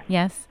guy.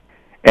 Yes.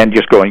 And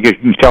just going, you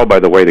can tell by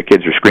the way the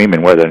kids are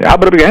screaming, whether, how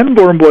about again,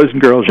 boys and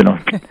girls,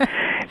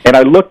 And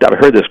I looked up, I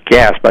heard this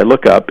gasp, I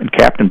look up, and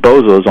Captain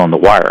Bozo's on the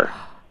wire.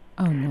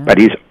 Oh, no. But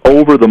he's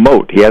over the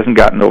moat. He hasn't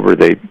gotten over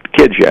the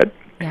kids yet.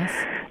 Yes.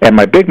 And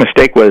my big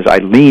mistake was I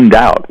leaned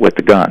out with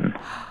the gun.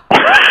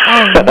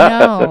 Oh,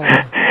 no.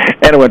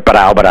 And it went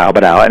ba-dow, ba-dow,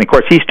 ba-dow. And, of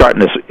course, he's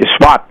starting to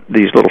swat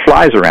these little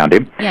flies around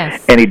him.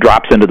 Yes. And he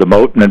drops into the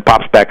moat and then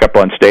pops back up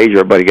on stage.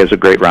 Everybody gives a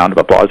great round of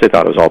applause. They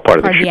thought it was all part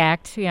of the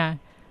act, yeah.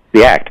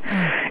 The act.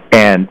 Oh.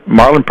 And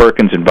Marlin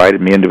Perkins invited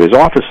me into his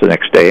office the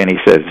next day, and he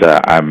says,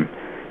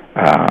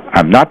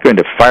 I'm not going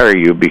to fire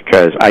you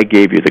because I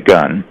gave you the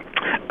gun.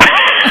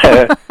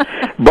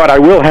 But I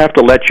will have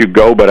to let you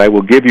go, but I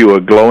will give you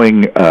a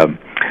glowing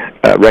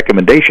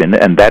recommendation,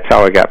 and that's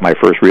how I got my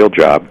first real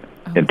job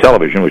in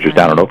television, which was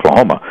down in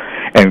Oklahoma.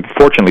 And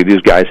fortunately,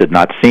 these guys had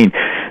not seen,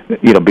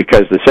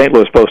 because the St.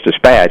 Louis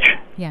Post-Dispatch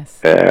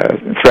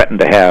threatened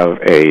to have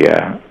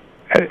a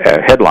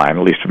headline,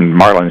 at least from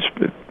Marlin's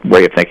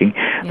way of thinking,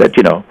 that,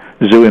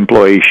 zoo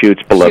employee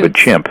shoots beloved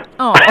chimp.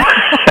 Oh.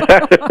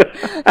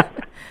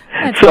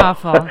 That's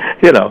awful.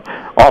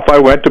 Off I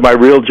went to my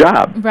real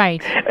job.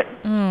 Right.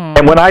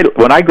 And when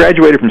I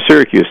graduated from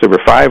Syracuse, there were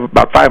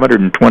about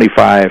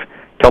 525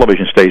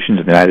 television stations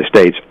in the United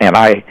States, and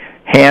I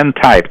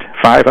hand-typed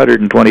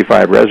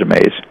 525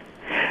 resumes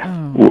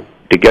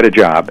to get a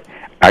job.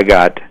 I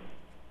got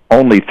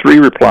only 3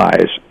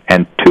 replies,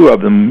 and 2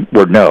 of them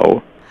were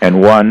no,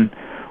 and 1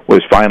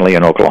 was finally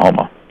in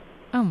Oklahoma.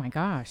 Oh, my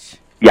gosh.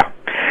 Yeah.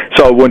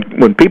 So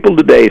when people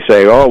today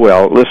say, "Oh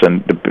well,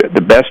 listen,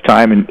 the best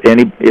time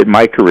in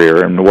my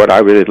career and what I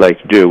really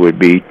like to do would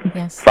be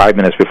 5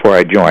 minutes before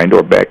I joined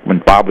or back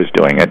when Bob was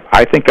doing it,"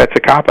 I think that's a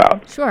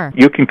cop-out. Sure.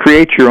 You can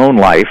create your own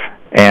life,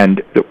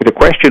 and the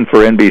question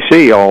for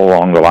NBC all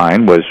along the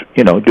line was,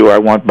 do I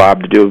want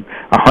Bob to do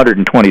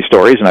 120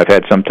 stories? And I've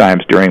had some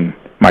times during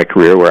my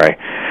career where I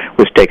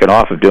was taken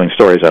off of doing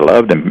stories I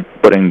loved and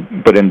put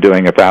in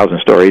doing 1,000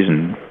 stories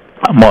in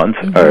a month,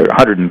 or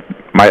 100.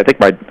 I think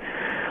my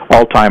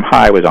all-time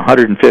high was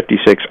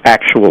 156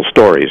 actual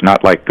stories,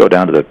 not like go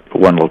down to the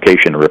one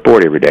location and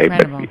report every day,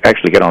 but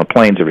actually get on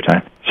planes every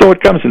time. So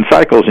it comes in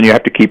cycles, and you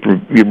have to keep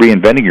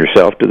reinventing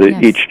yourself to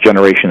each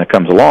generation that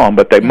comes along,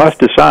 but they must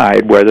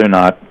decide whether or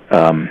not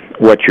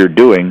what you're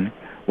doing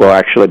will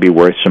actually be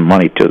worth some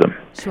money to them.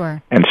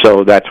 Sure. And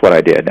so that's what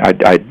I did.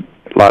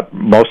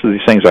 Most of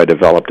these things I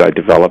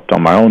developed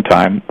on my own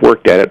time,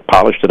 worked at it,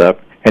 polished it up,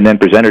 and then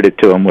presented it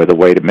to them with a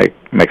way to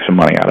make some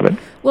money out of it.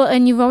 Well,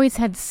 and you've always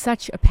had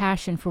such a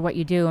passion for what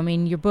you do. I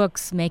mean, your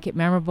books make it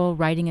memorable,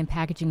 writing and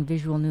packaging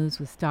visual news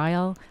with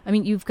style. I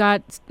mean, you've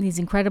got these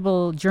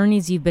incredible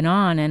journeys you've been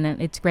on, and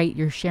it's great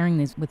you're sharing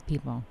these with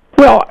people.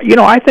 Well,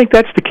 I think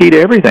that's the key to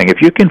everything.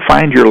 If you can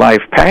find your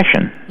life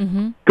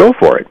passion, go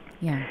for it.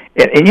 Yeah.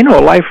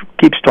 And life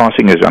keeps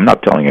tossing, I'm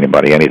not telling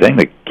anybody anything,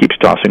 it keeps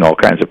tossing all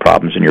kinds of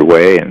problems in your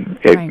way, and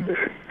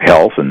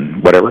health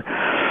and whatever.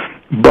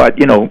 But,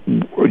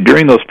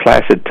 during those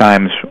placid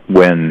times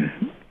when,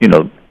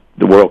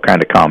 the world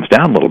kind of calms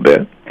down a little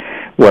bit,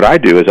 what I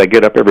do is I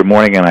get up every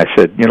morning and I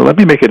said, let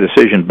me make a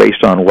decision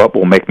based on what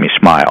will make me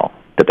smile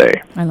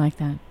today. I like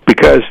that.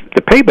 Because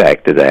the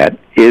payback to that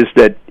is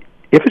that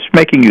if it's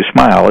making you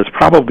smile, it's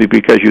probably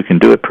because you can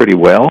do it pretty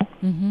well,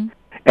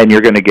 and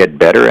you're going to get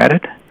better at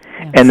it,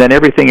 and then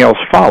everything else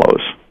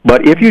follows.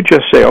 But if you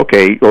just say,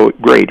 okay,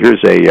 great,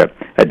 here's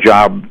a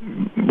job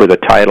with a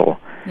title,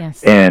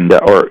 and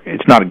or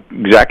it's not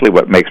exactly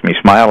what makes me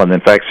smile, and in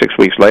fact 6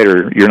 weeks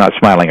later you're not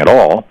smiling at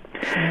all,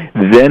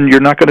 then you're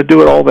not going to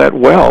do it all that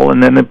well,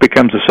 and then it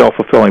becomes a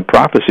self-fulfilling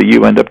prophecy.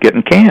 You end up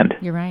getting canned.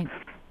 You're right.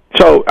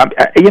 So,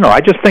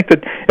 I just think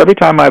that every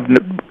time I've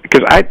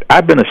because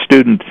I've been a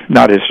student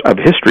not of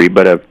history,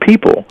 but of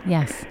people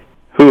Yes.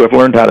 who have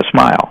learned how to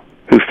smile,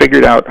 who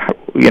figured out,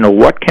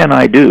 what can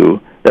I do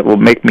that will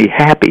make me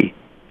happy,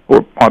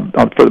 or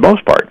for the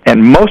most part.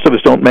 And most of us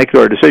don't make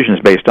our decisions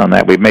based on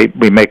that. We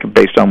make it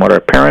based on what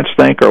our parents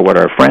think, or what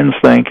our friends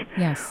think,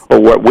 Yes. or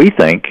what we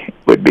think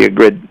would be a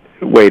good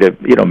way to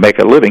make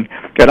a living.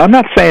 And I'm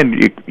not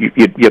saying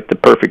you get the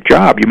perfect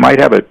job. You might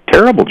have a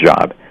terrible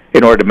job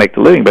in order to make the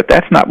living, but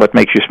that's not what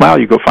makes you smile.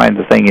 You go find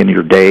the thing in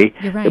your day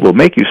that will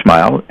make you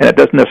smile, and it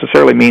doesn't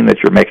necessarily mean that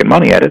you're making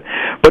money at it,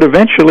 but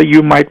eventually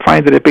you might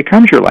find that it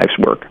becomes your life's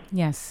work.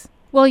 Yes.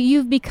 Well,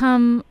 you've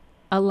become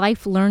a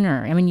life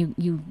learner. I mean,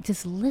 you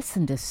just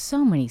listen to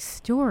so many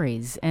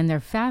stories, and they're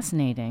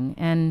fascinating,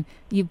 and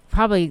you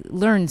probably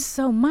learned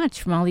so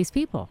much from all these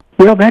people.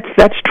 Well,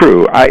 that's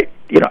true. I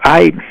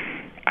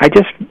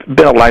just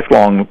been a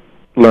lifelong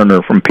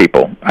learner from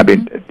people. I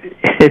mean,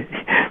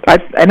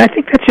 and I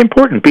think that's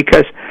important,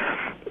 because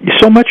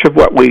so much of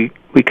what we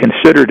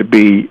consider to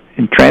be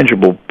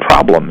intangible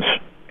problems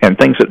and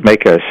things that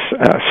make us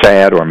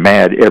sad or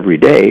mad every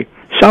day,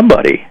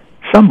 somebody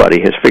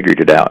has figured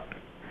it out.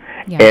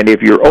 Yeah. And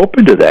if you're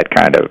open to that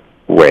kind of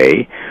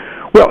way,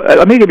 well,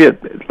 let me give you,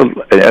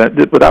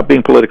 without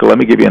being political, let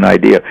me give you an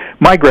idea.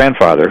 My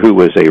grandfather, who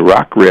was a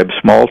rock-rib,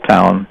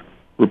 small-town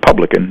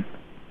Republican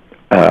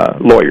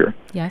lawyer,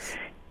 Yes.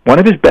 one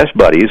of his best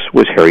buddies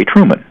was Harry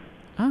Truman.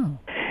 Oh.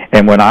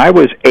 And when I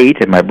was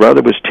 8 and my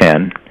brother was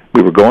 10,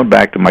 we were going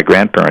back to my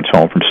grandparents'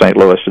 home from St.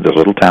 Louis to this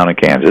little town in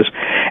Kansas,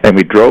 and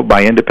we drove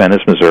by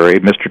Independence, Missouri.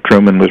 Mr.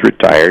 Truman was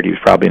retired. He was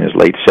probably in his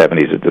late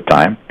 70s at the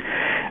time.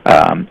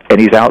 And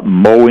he's out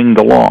mowing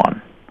the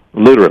lawn,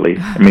 literally.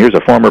 I mean, here's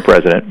a former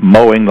president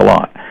mowing the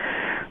lawn.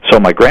 So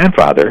my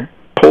grandfather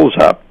pulls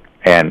up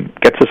and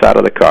gets us out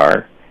of the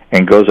car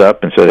and goes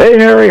up and says, "Hey,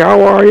 Harry,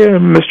 how are you?"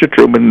 And Mr.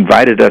 Truman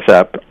invited us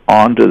up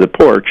onto the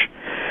porch,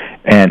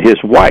 and his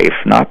wife,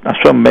 not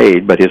some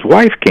maid, but his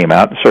wife came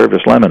out and served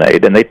us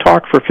lemonade, and they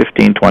talked for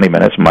 15, 20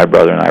 minutes, and my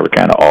brother and I were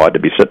kind of awed to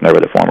be sitting there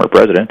with the former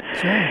president.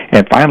 Sure.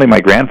 And finally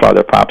my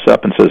grandfather pops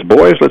up and says,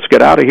 "Boys, let's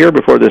get out of here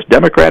before this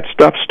Democrat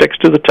stuff sticks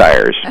to the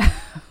tires."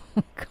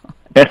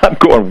 And I'm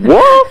going,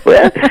 "What?"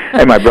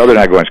 And my brother and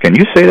I going, "Can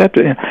you say that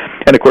to him?"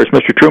 And, of course,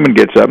 Mr. Truman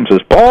gets up and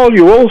says, "Paul,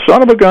 you old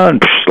son of a gun,"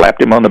 slapped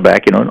him on the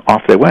back, and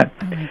off they went.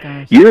 Oh, my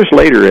gosh. Years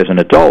later, as an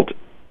adult,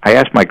 I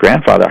asked my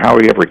grandfather how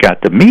he ever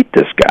got to meet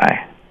this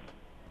guy.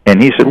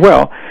 And he said,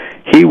 well,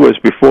 he was,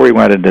 before he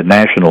went into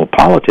national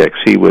politics,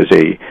 he was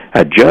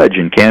a judge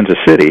in Kansas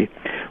City,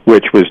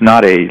 which was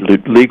not a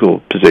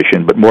legal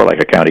position, but more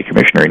like a county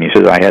commissioner. And he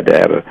says, I had to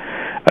have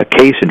a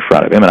case in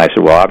front of him. And I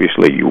said, well,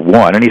 obviously you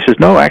won. And he says,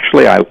 no,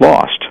 actually I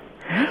lost.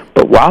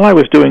 But while I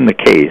was doing the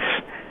case,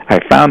 I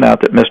found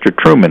out that Mr.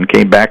 Truman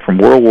came back from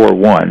World War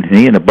I, and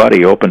he and a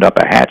buddy opened up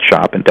a hat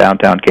shop in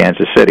downtown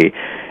Kansas City,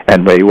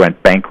 and they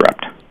went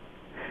bankrupt.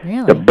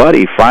 Really? The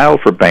buddy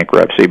filed for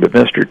bankruptcy, but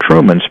Mr.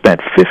 Truman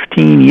spent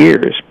 15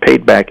 years,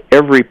 paid back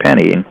every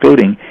penny,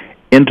 including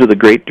into the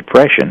Great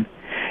Depression,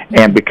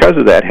 and because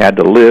of that had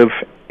to live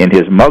in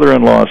his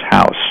mother-in-law's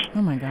house.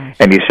 Oh, my gosh.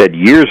 And he said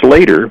years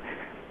later,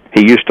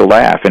 he used to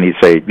laugh, and he'd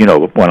say,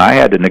 when I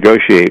had to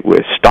negotiate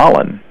with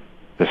Stalin,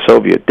 the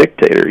Soviet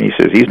dictator, he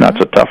says, he's not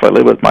so tough, I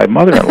live with my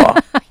mother-in-law.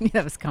 I knew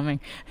that was coming.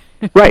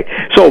 Right.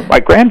 So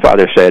my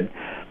grandfather said,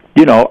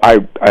 I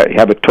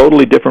have a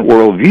totally different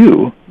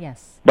worldview.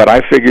 Yes. But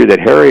I figured that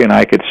Harry and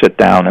I could sit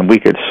down and we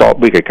could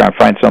kind of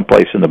find some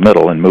place in the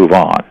middle and move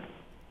on.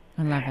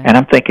 I love it. And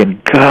I'm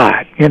thinking,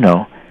 God,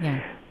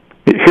 Yeah.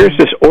 here's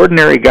this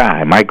ordinary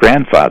guy, my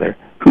grandfather,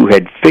 who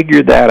had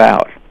figured that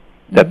out,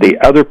 that the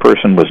other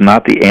person was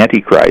not the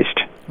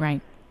Antichrist.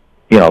 Right.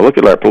 Look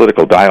at our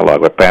political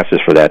dialogue, what passes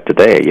for that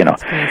today,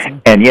 It's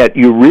crazy. And yet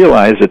you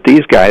realize that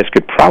these guys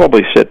could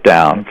probably sit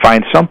down,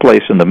 find some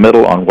place in the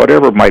middle on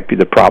whatever might be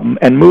the problem,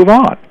 and move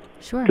on.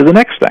 Sure. To the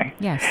next thing.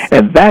 Yes.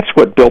 And that's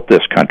what built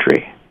this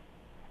country.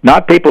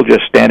 Not people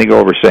just standing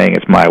over saying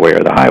it's my way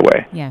or the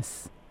highway.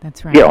 Yes,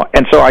 that's right.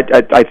 And so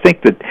I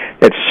think that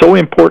it's so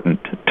important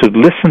to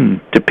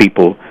listen to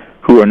people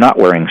who are not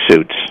wearing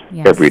suits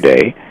every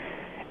day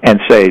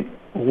and say,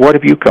 what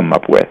have you come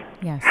up with?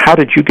 Yes. How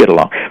did you get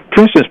along?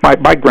 For instance, my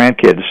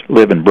grandkids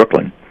live in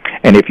Brooklyn,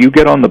 and if you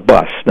get on the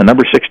bus, the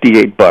number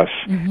 68 bus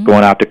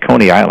going out to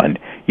Coney Island,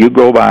 you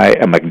go by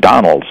a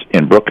McDonald's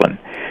in Brooklyn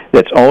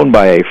that's owned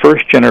by a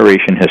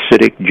first-generation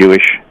Hasidic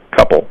Jewish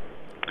couple,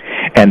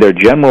 and their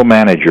general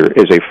manager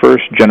is a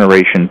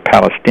first-generation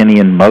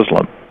Palestinian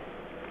Muslim.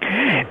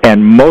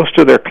 And most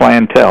of their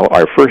clientele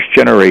are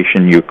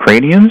first-generation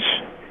Ukrainians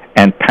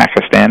and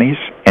Pakistanis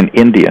and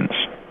Indians.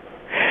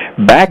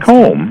 Back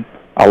home,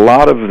 a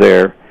lot of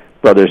their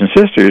brothers and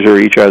sisters are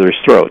each other's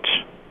throats.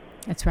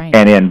 That's right.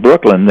 And in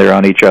Brooklyn, they're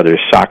on each other's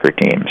soccer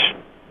teams.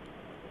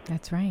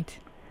 That's right.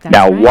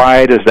 Now,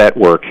 why does that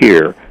work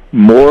here?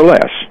 More or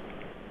less,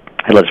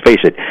 and let's face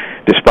it,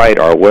 despite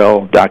our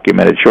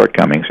well-documented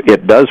shortcomings,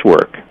 it does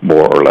work,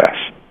 more or less.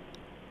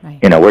 Right.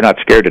 We're not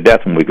scared to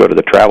death when we go to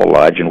the Travel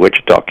Lodge in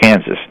Wichita,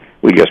 Kansas.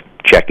 We just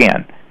check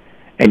in.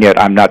 And yet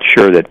I'm not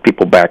sure that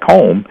people back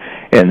home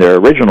in their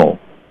original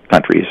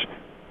countries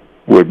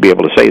would be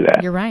able to say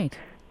that. You're right.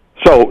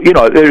 So,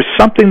 there's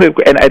something that,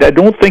 and I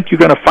don't think you're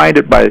going to find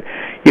it by,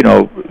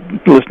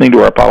 listening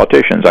to our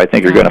politicians. I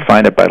think you're going to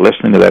find it by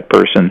listening to that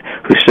person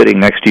who's sitting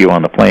next to you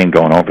on the plane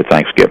going home for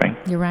Thanksgiving.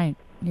 You're right.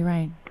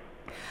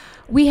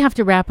 We have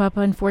to wrap up,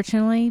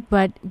 unfortunately,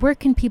 but where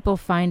can people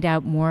find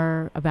out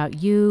more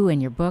about you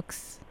and your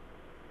books?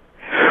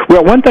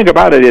 Well, one thing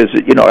about it is,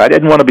 I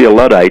didn't want to be a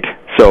Luddite,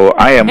 so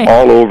I am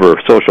all over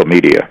social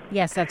media.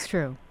 Yes, that's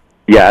true.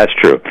 Yeah, that's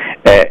true.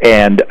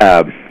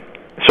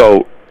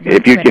 So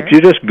if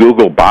you just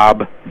Google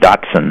Bob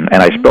Dotson,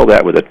 and I spell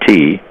that with a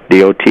T,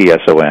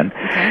 D-O-T-S-O-N,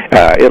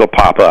 it'll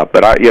pop up.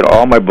 But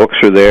all my books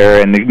are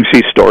there, and you can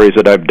see stories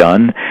that I've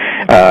done.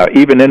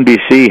 Even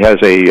NBC has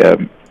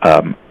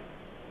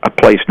a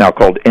place now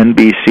called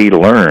NBC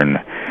Learn,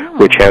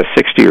 which has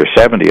 60 or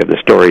 70 of the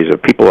stories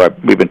of people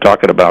we've been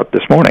talking about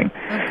this morning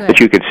that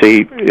you could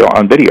see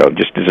on video,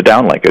 just as a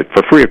downlink,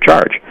 for free of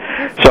charge.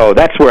 So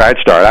that's where I'd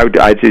start.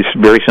 It's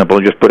very simple.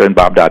 Just put in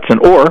Bob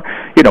Dotson. Or,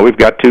 we've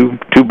got two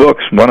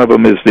books. One of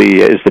them is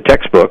the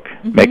textbook,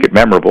 Make It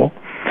Memorable.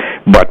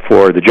 But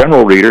for the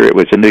general reader, it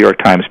was a New York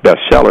Times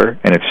bestseller,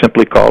 and it's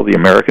simply called The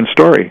American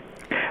Story,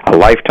 a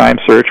lifetime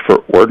search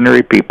for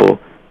ordinary people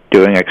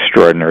doing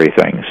extraordinary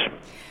things.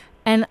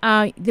 And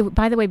by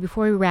the way,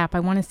 before we wrap, I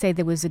want to say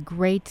there was a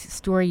great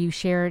story you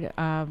shared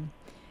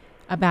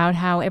about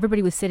how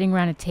everybody was sitting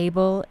around a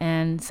table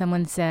and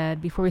someone said,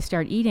 before we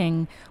start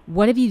eating,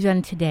 what have you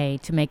done today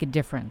to make a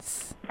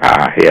difference?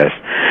 Yes.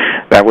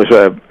 That was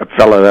a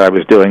fellow that I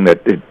was doing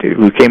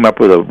who came up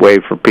with a way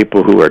for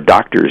people who are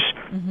doctors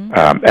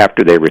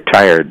after they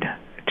retired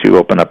to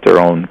open up their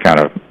own kind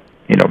of,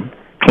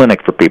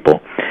 clinic for people.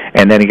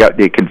 And then he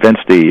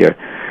convinced the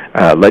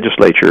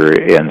legislature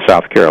in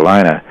South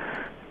Carolina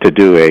to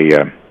do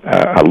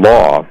a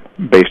law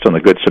based on the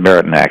Good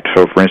Samaritan Act.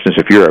 So, for instance,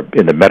 if you're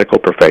in the medical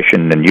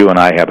profession and you and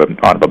I have an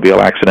automobile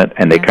accident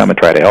and they come and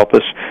try to help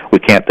us, we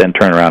can't then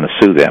turn around and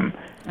sue them.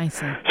 I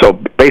see. So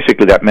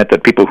basically that meant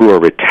that people who are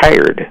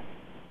retired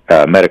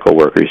medical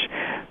workers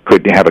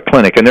could have a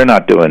clinic, and they're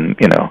not doing,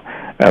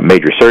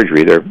 major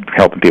surgery. They're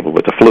helping people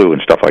with the flu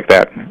and stuff like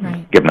that,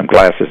 giving them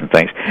glasses and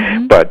things.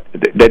 But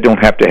they don't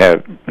have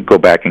to go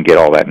back and get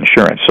all that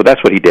insurance. So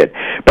that's what he did.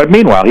 But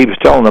meanwhile, he was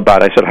telling them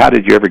about, I said, how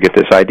did you ever get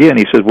this idea? And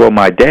he said, well,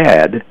 my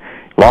dad,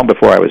 long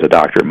before I was a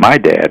doctor, my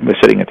dad was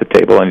sitting at the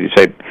table, and he'd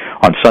say,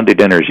 on Sunday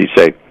dinners, he'd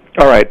say,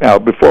 all right, now,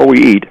 before we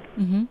eat,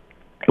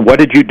 what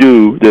did you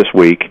do this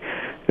week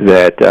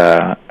that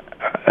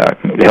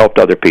helped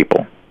other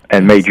people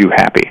and made you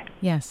happy?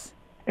 Yes.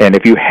 And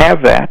if you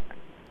have that,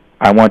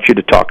 I want you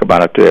to talk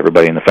about it to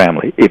everybody in the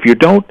family. If you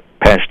don't,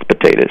 pass the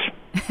potatoes.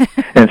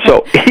 And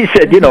so he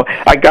said,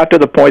 I got to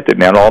the point that,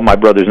 man, all my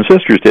brothers and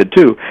sisters did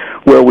too,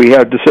 where we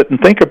had to sit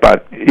and think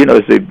about,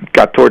 as they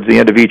got towards the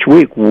end of each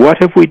week, what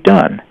have we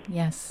done?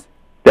 Yes.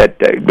 That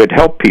would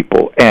help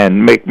people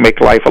and make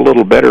life a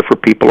little better for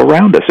people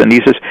around us. And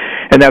he says,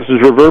 and that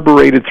was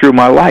reverberated through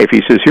my life.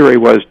 He says, here he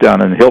was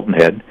down in Hilton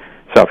Head,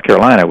 South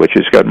Carolina, which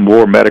has got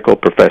more medical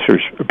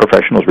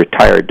professionals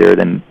retired there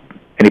than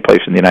any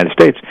place in the United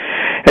States.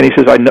 And he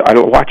says, I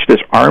watched this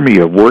army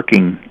of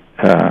working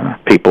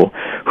people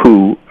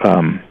who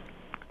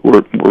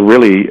were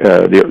really,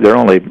 their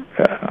only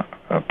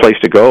place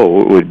to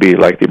go would be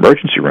like the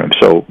emergency room.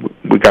 So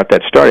we got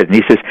that started. And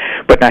he says,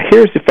 but now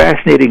here's the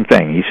fascinating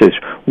thing. He says,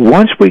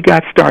 once we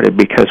got started,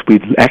 because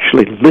we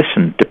actually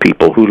listened to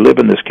people who live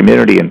in this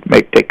community and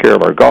take care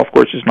of our golf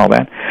courses and all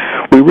that,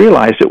 we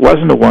realized it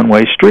wasn't a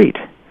one-way street.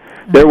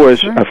 There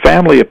was a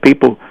family of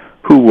people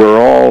who were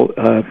all,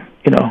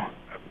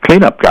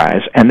 cleanup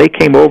guys, and they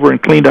came over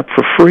and cleaned up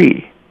for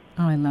free.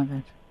 Oh, I love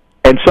it.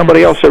 And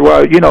somebody else said,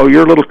 well,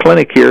 your little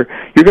clinic here,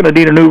 you're going to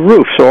need a new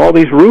roof. So all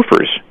these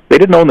roofers, they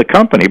didn't own the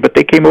company, but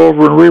they came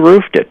over and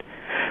re-roofed it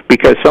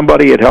because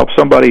somebody had helped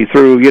somebody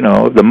through,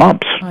 the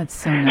mumps. Oh, it's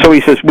so nice. So he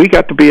says, we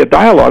got to be a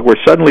dialogue where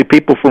suddenly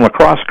people from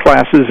across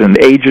classes and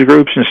age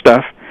groups and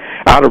stuff,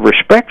 out of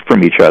respect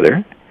from each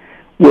other,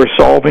 were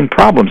solving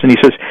problems. And he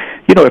says,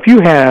 if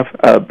you have,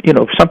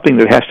 something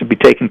that has to be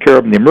taken care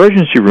of in the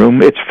emergency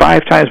room, it's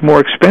 5 times more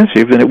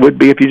expensive than it would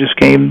be if you just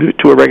came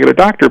to a regular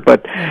doctor.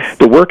 But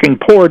the working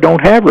poor don't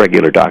have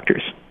regular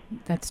doctors.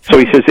 That's true.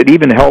 So he says it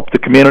even helped the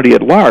community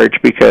at large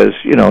because,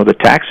 the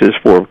taxes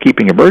for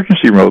keeping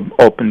emergency room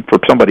open for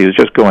somebody who's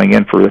just going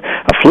in for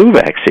a flu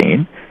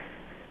vaccine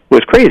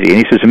was crazy. And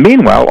he says, and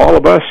meanwhile, all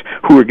of us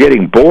who were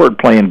getting bored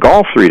playing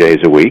golf 3 days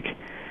a week,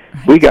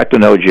 we got to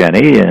know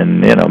Jenny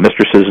and,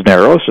 Mr.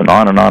 Cisneros and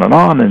on and on and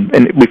on,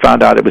 and we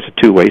found out it was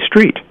a two-way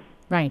street.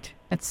 Right.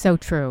 That's so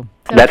true.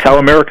 That's how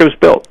America was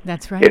built.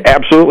 That's right. It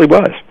absolutely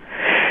was.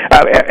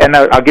 And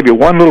I'll give you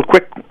one little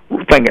quick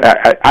thing.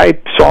 I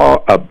saw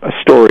a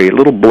story, a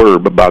little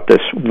blurb about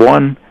this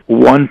one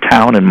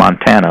town in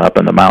Montana up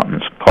in the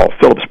mountains called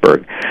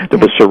Phillipsburg that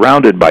was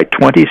surrounded by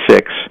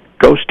 26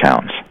 ghost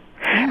towns.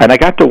 And I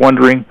got to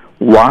wondering,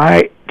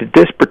 why did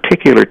this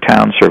particular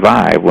town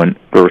survive when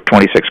there were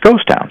 26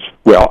 ghost towns?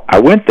 Well, I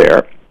went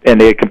there,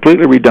 and they had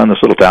completely redone this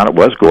little town. It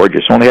was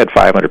gorgeous. Only had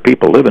 500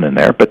 people living in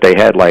there, but they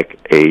had like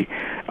an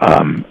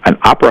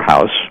opera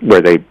house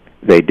where they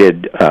They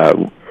did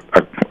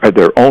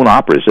their own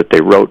operas that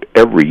they wrote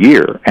every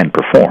year and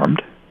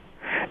performed.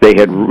 They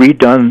had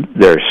redone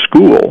their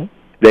school.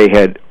 They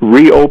had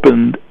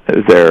reopened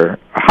their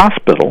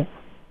hospital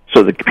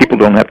so that people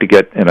don't have to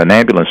get in an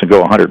ambulance and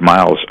go 100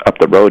 miles up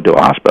the road to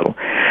a hospital.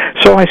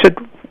 So I said,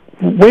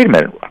 wait a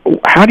minute,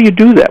 how do you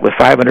do that with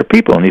 500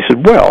 people? And he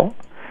said, well,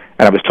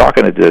 and I was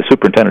talking to the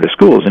superintendent of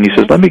schools, and he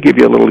says, let me give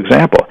you a little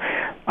example.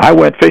 I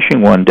went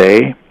fishing one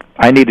day.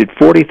 I needed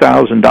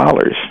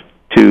 $40,000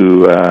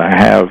 to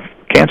have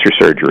cancer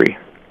surgery.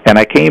 And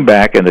I came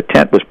back, and the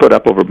tent was put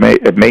up over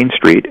Main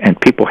Street, and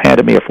people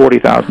handed me a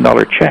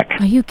 $40,000 check.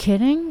 Are you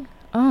kidding?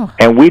 Oh.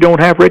 And we don't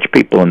have rich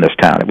people in this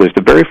town. It was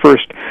the very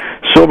first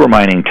silver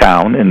mining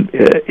town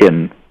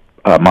in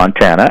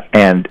Montana,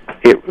 and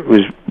it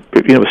was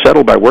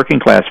settled by working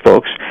class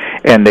folks,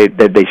 and they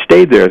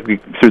stayed there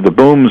through the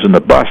booms and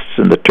the busts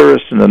and the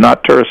tourists and the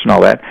not tourists and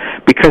all that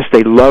because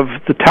they loved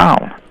the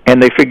town, and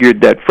they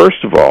figured that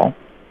first of all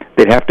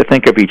they'd have to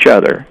think of each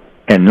other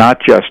and not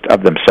just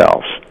of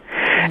themselves.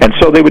 And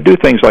so they would do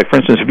things like, for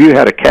instance, if you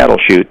had a cattle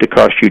chute that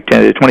cost you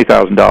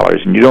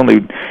 $20,000 and you'd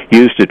only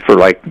used it for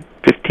like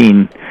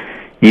 15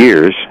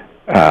 years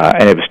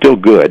and it was still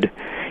good,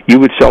 you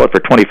would sell it for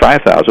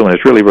 $25,000 when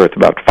it's really worth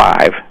about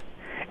 $5,000,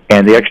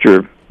 and the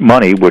extra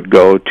money would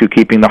go to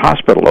keeping the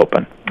hospital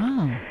open.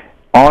 Oh.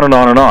 On and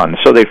on and on.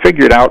 So they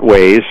figured out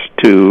ways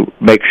to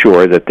make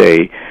sure that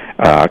they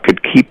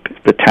could keep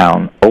the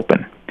town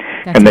open.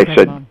 That's and they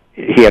incredible.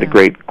 said, he had a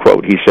great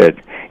quote. He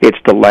said, it's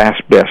the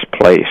last best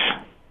place.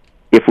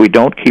 If we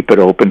don't keep it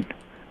open,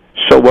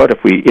 so what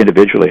if we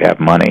individually have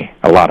money,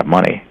 a lot of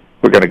money?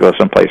 We're going to go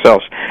someplace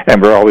else,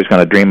 and we're always going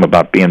to dream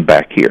about being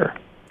back here.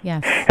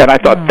 Yes. And I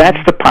thought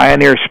that's the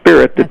pioneer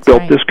spirit that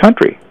built this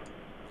country.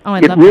 Oh, I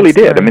it love really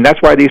that story. did. I mean,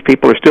 that's why these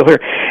people are still here.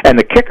 And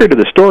the kicker to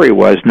the story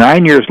was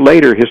 9 years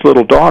later, his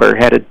little daughter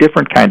had a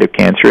different kind of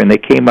cancer, and they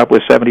came up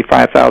with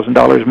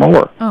 $75,000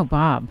 more. Oh,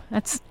 Bob,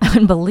 that's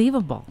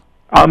unbelievable.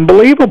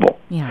 Unbelievable.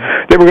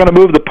 Yeah. They were going to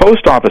move the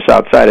post office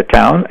outside of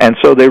town, and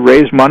so they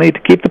raised money to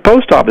keep the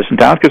post office in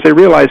town because they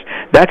realized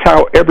that's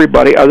how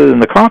everybody other than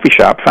the coffee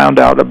shop found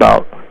out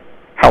about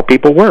how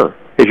people were,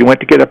 as you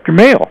went to get up your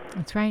mail.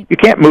 That's right. You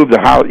can't move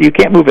the house. You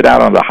can't move it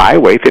out on the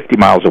highway 50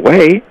 miles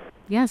away.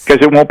 Yes.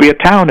 Because it won't be a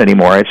town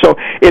anymore. And so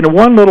in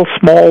one little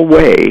small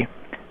way,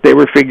 they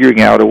were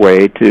figuring out a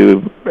way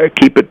to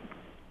keep it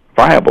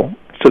viable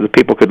so that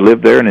people could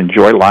live there and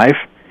enjoy life.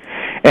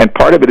 And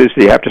part of it is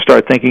you have to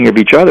start thinking of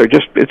each other.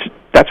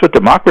 That's what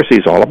democracy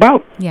is all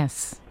about.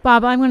 Yes.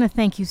 Bob, I want to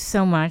thank you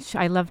so much.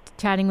 I loved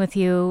chatting with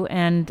you.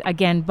 And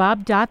again,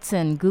 Bob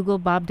Dotson, Google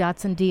Bob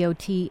Dotson,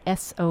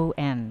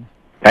 Dotson.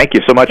 Thank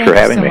you so much for having me.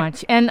 Thank you so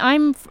much. And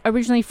I'm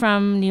originally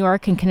from New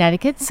York and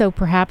Connecticut, so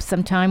perhaps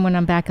sometime when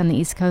I'm back on the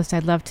East Coast,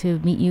 I'd love to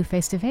meet you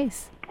face to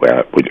face.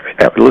 Well,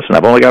 listen,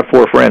 I've only got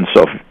 4 friends,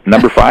 so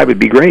number 5 would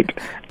be great.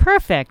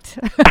 Perfect.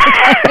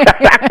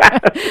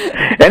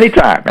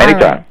 Anytime.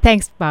 Right.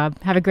 Thanks,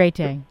 Bob. Have a great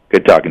day.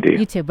 Good talking to you.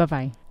 You too.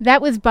 Bye-bye.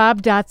 That was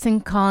Bob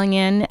Dotson calling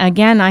in.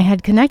 Again, I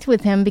had connected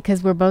with him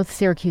because we're both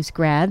Syracuse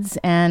grads,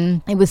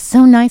 and it was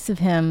so nice of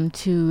him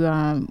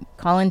to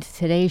call into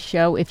today's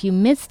show. If you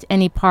missed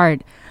any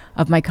part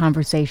of my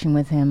conversation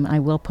with him, I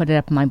will put it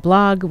up on my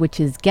blog, which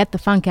is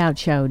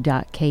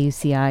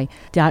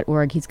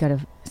getthefunkoutshow.kuci.org. He's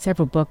got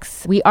several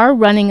books. We are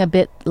running a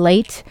bit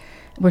late.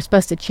 We're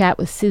supposed to chat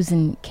with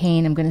Susan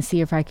Cain. I'm going to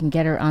see if I can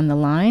get her on the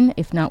line.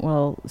 If not,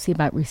 we'll see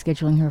about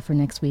rescheduling her for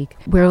next week.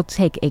 We'll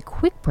take a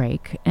quick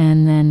break,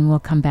 and then we'll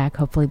come back,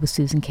 hopefully, with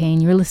Susan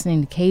Cain. You're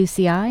listening to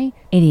KUCI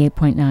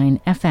 88.9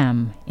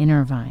 FM in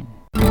Irvine.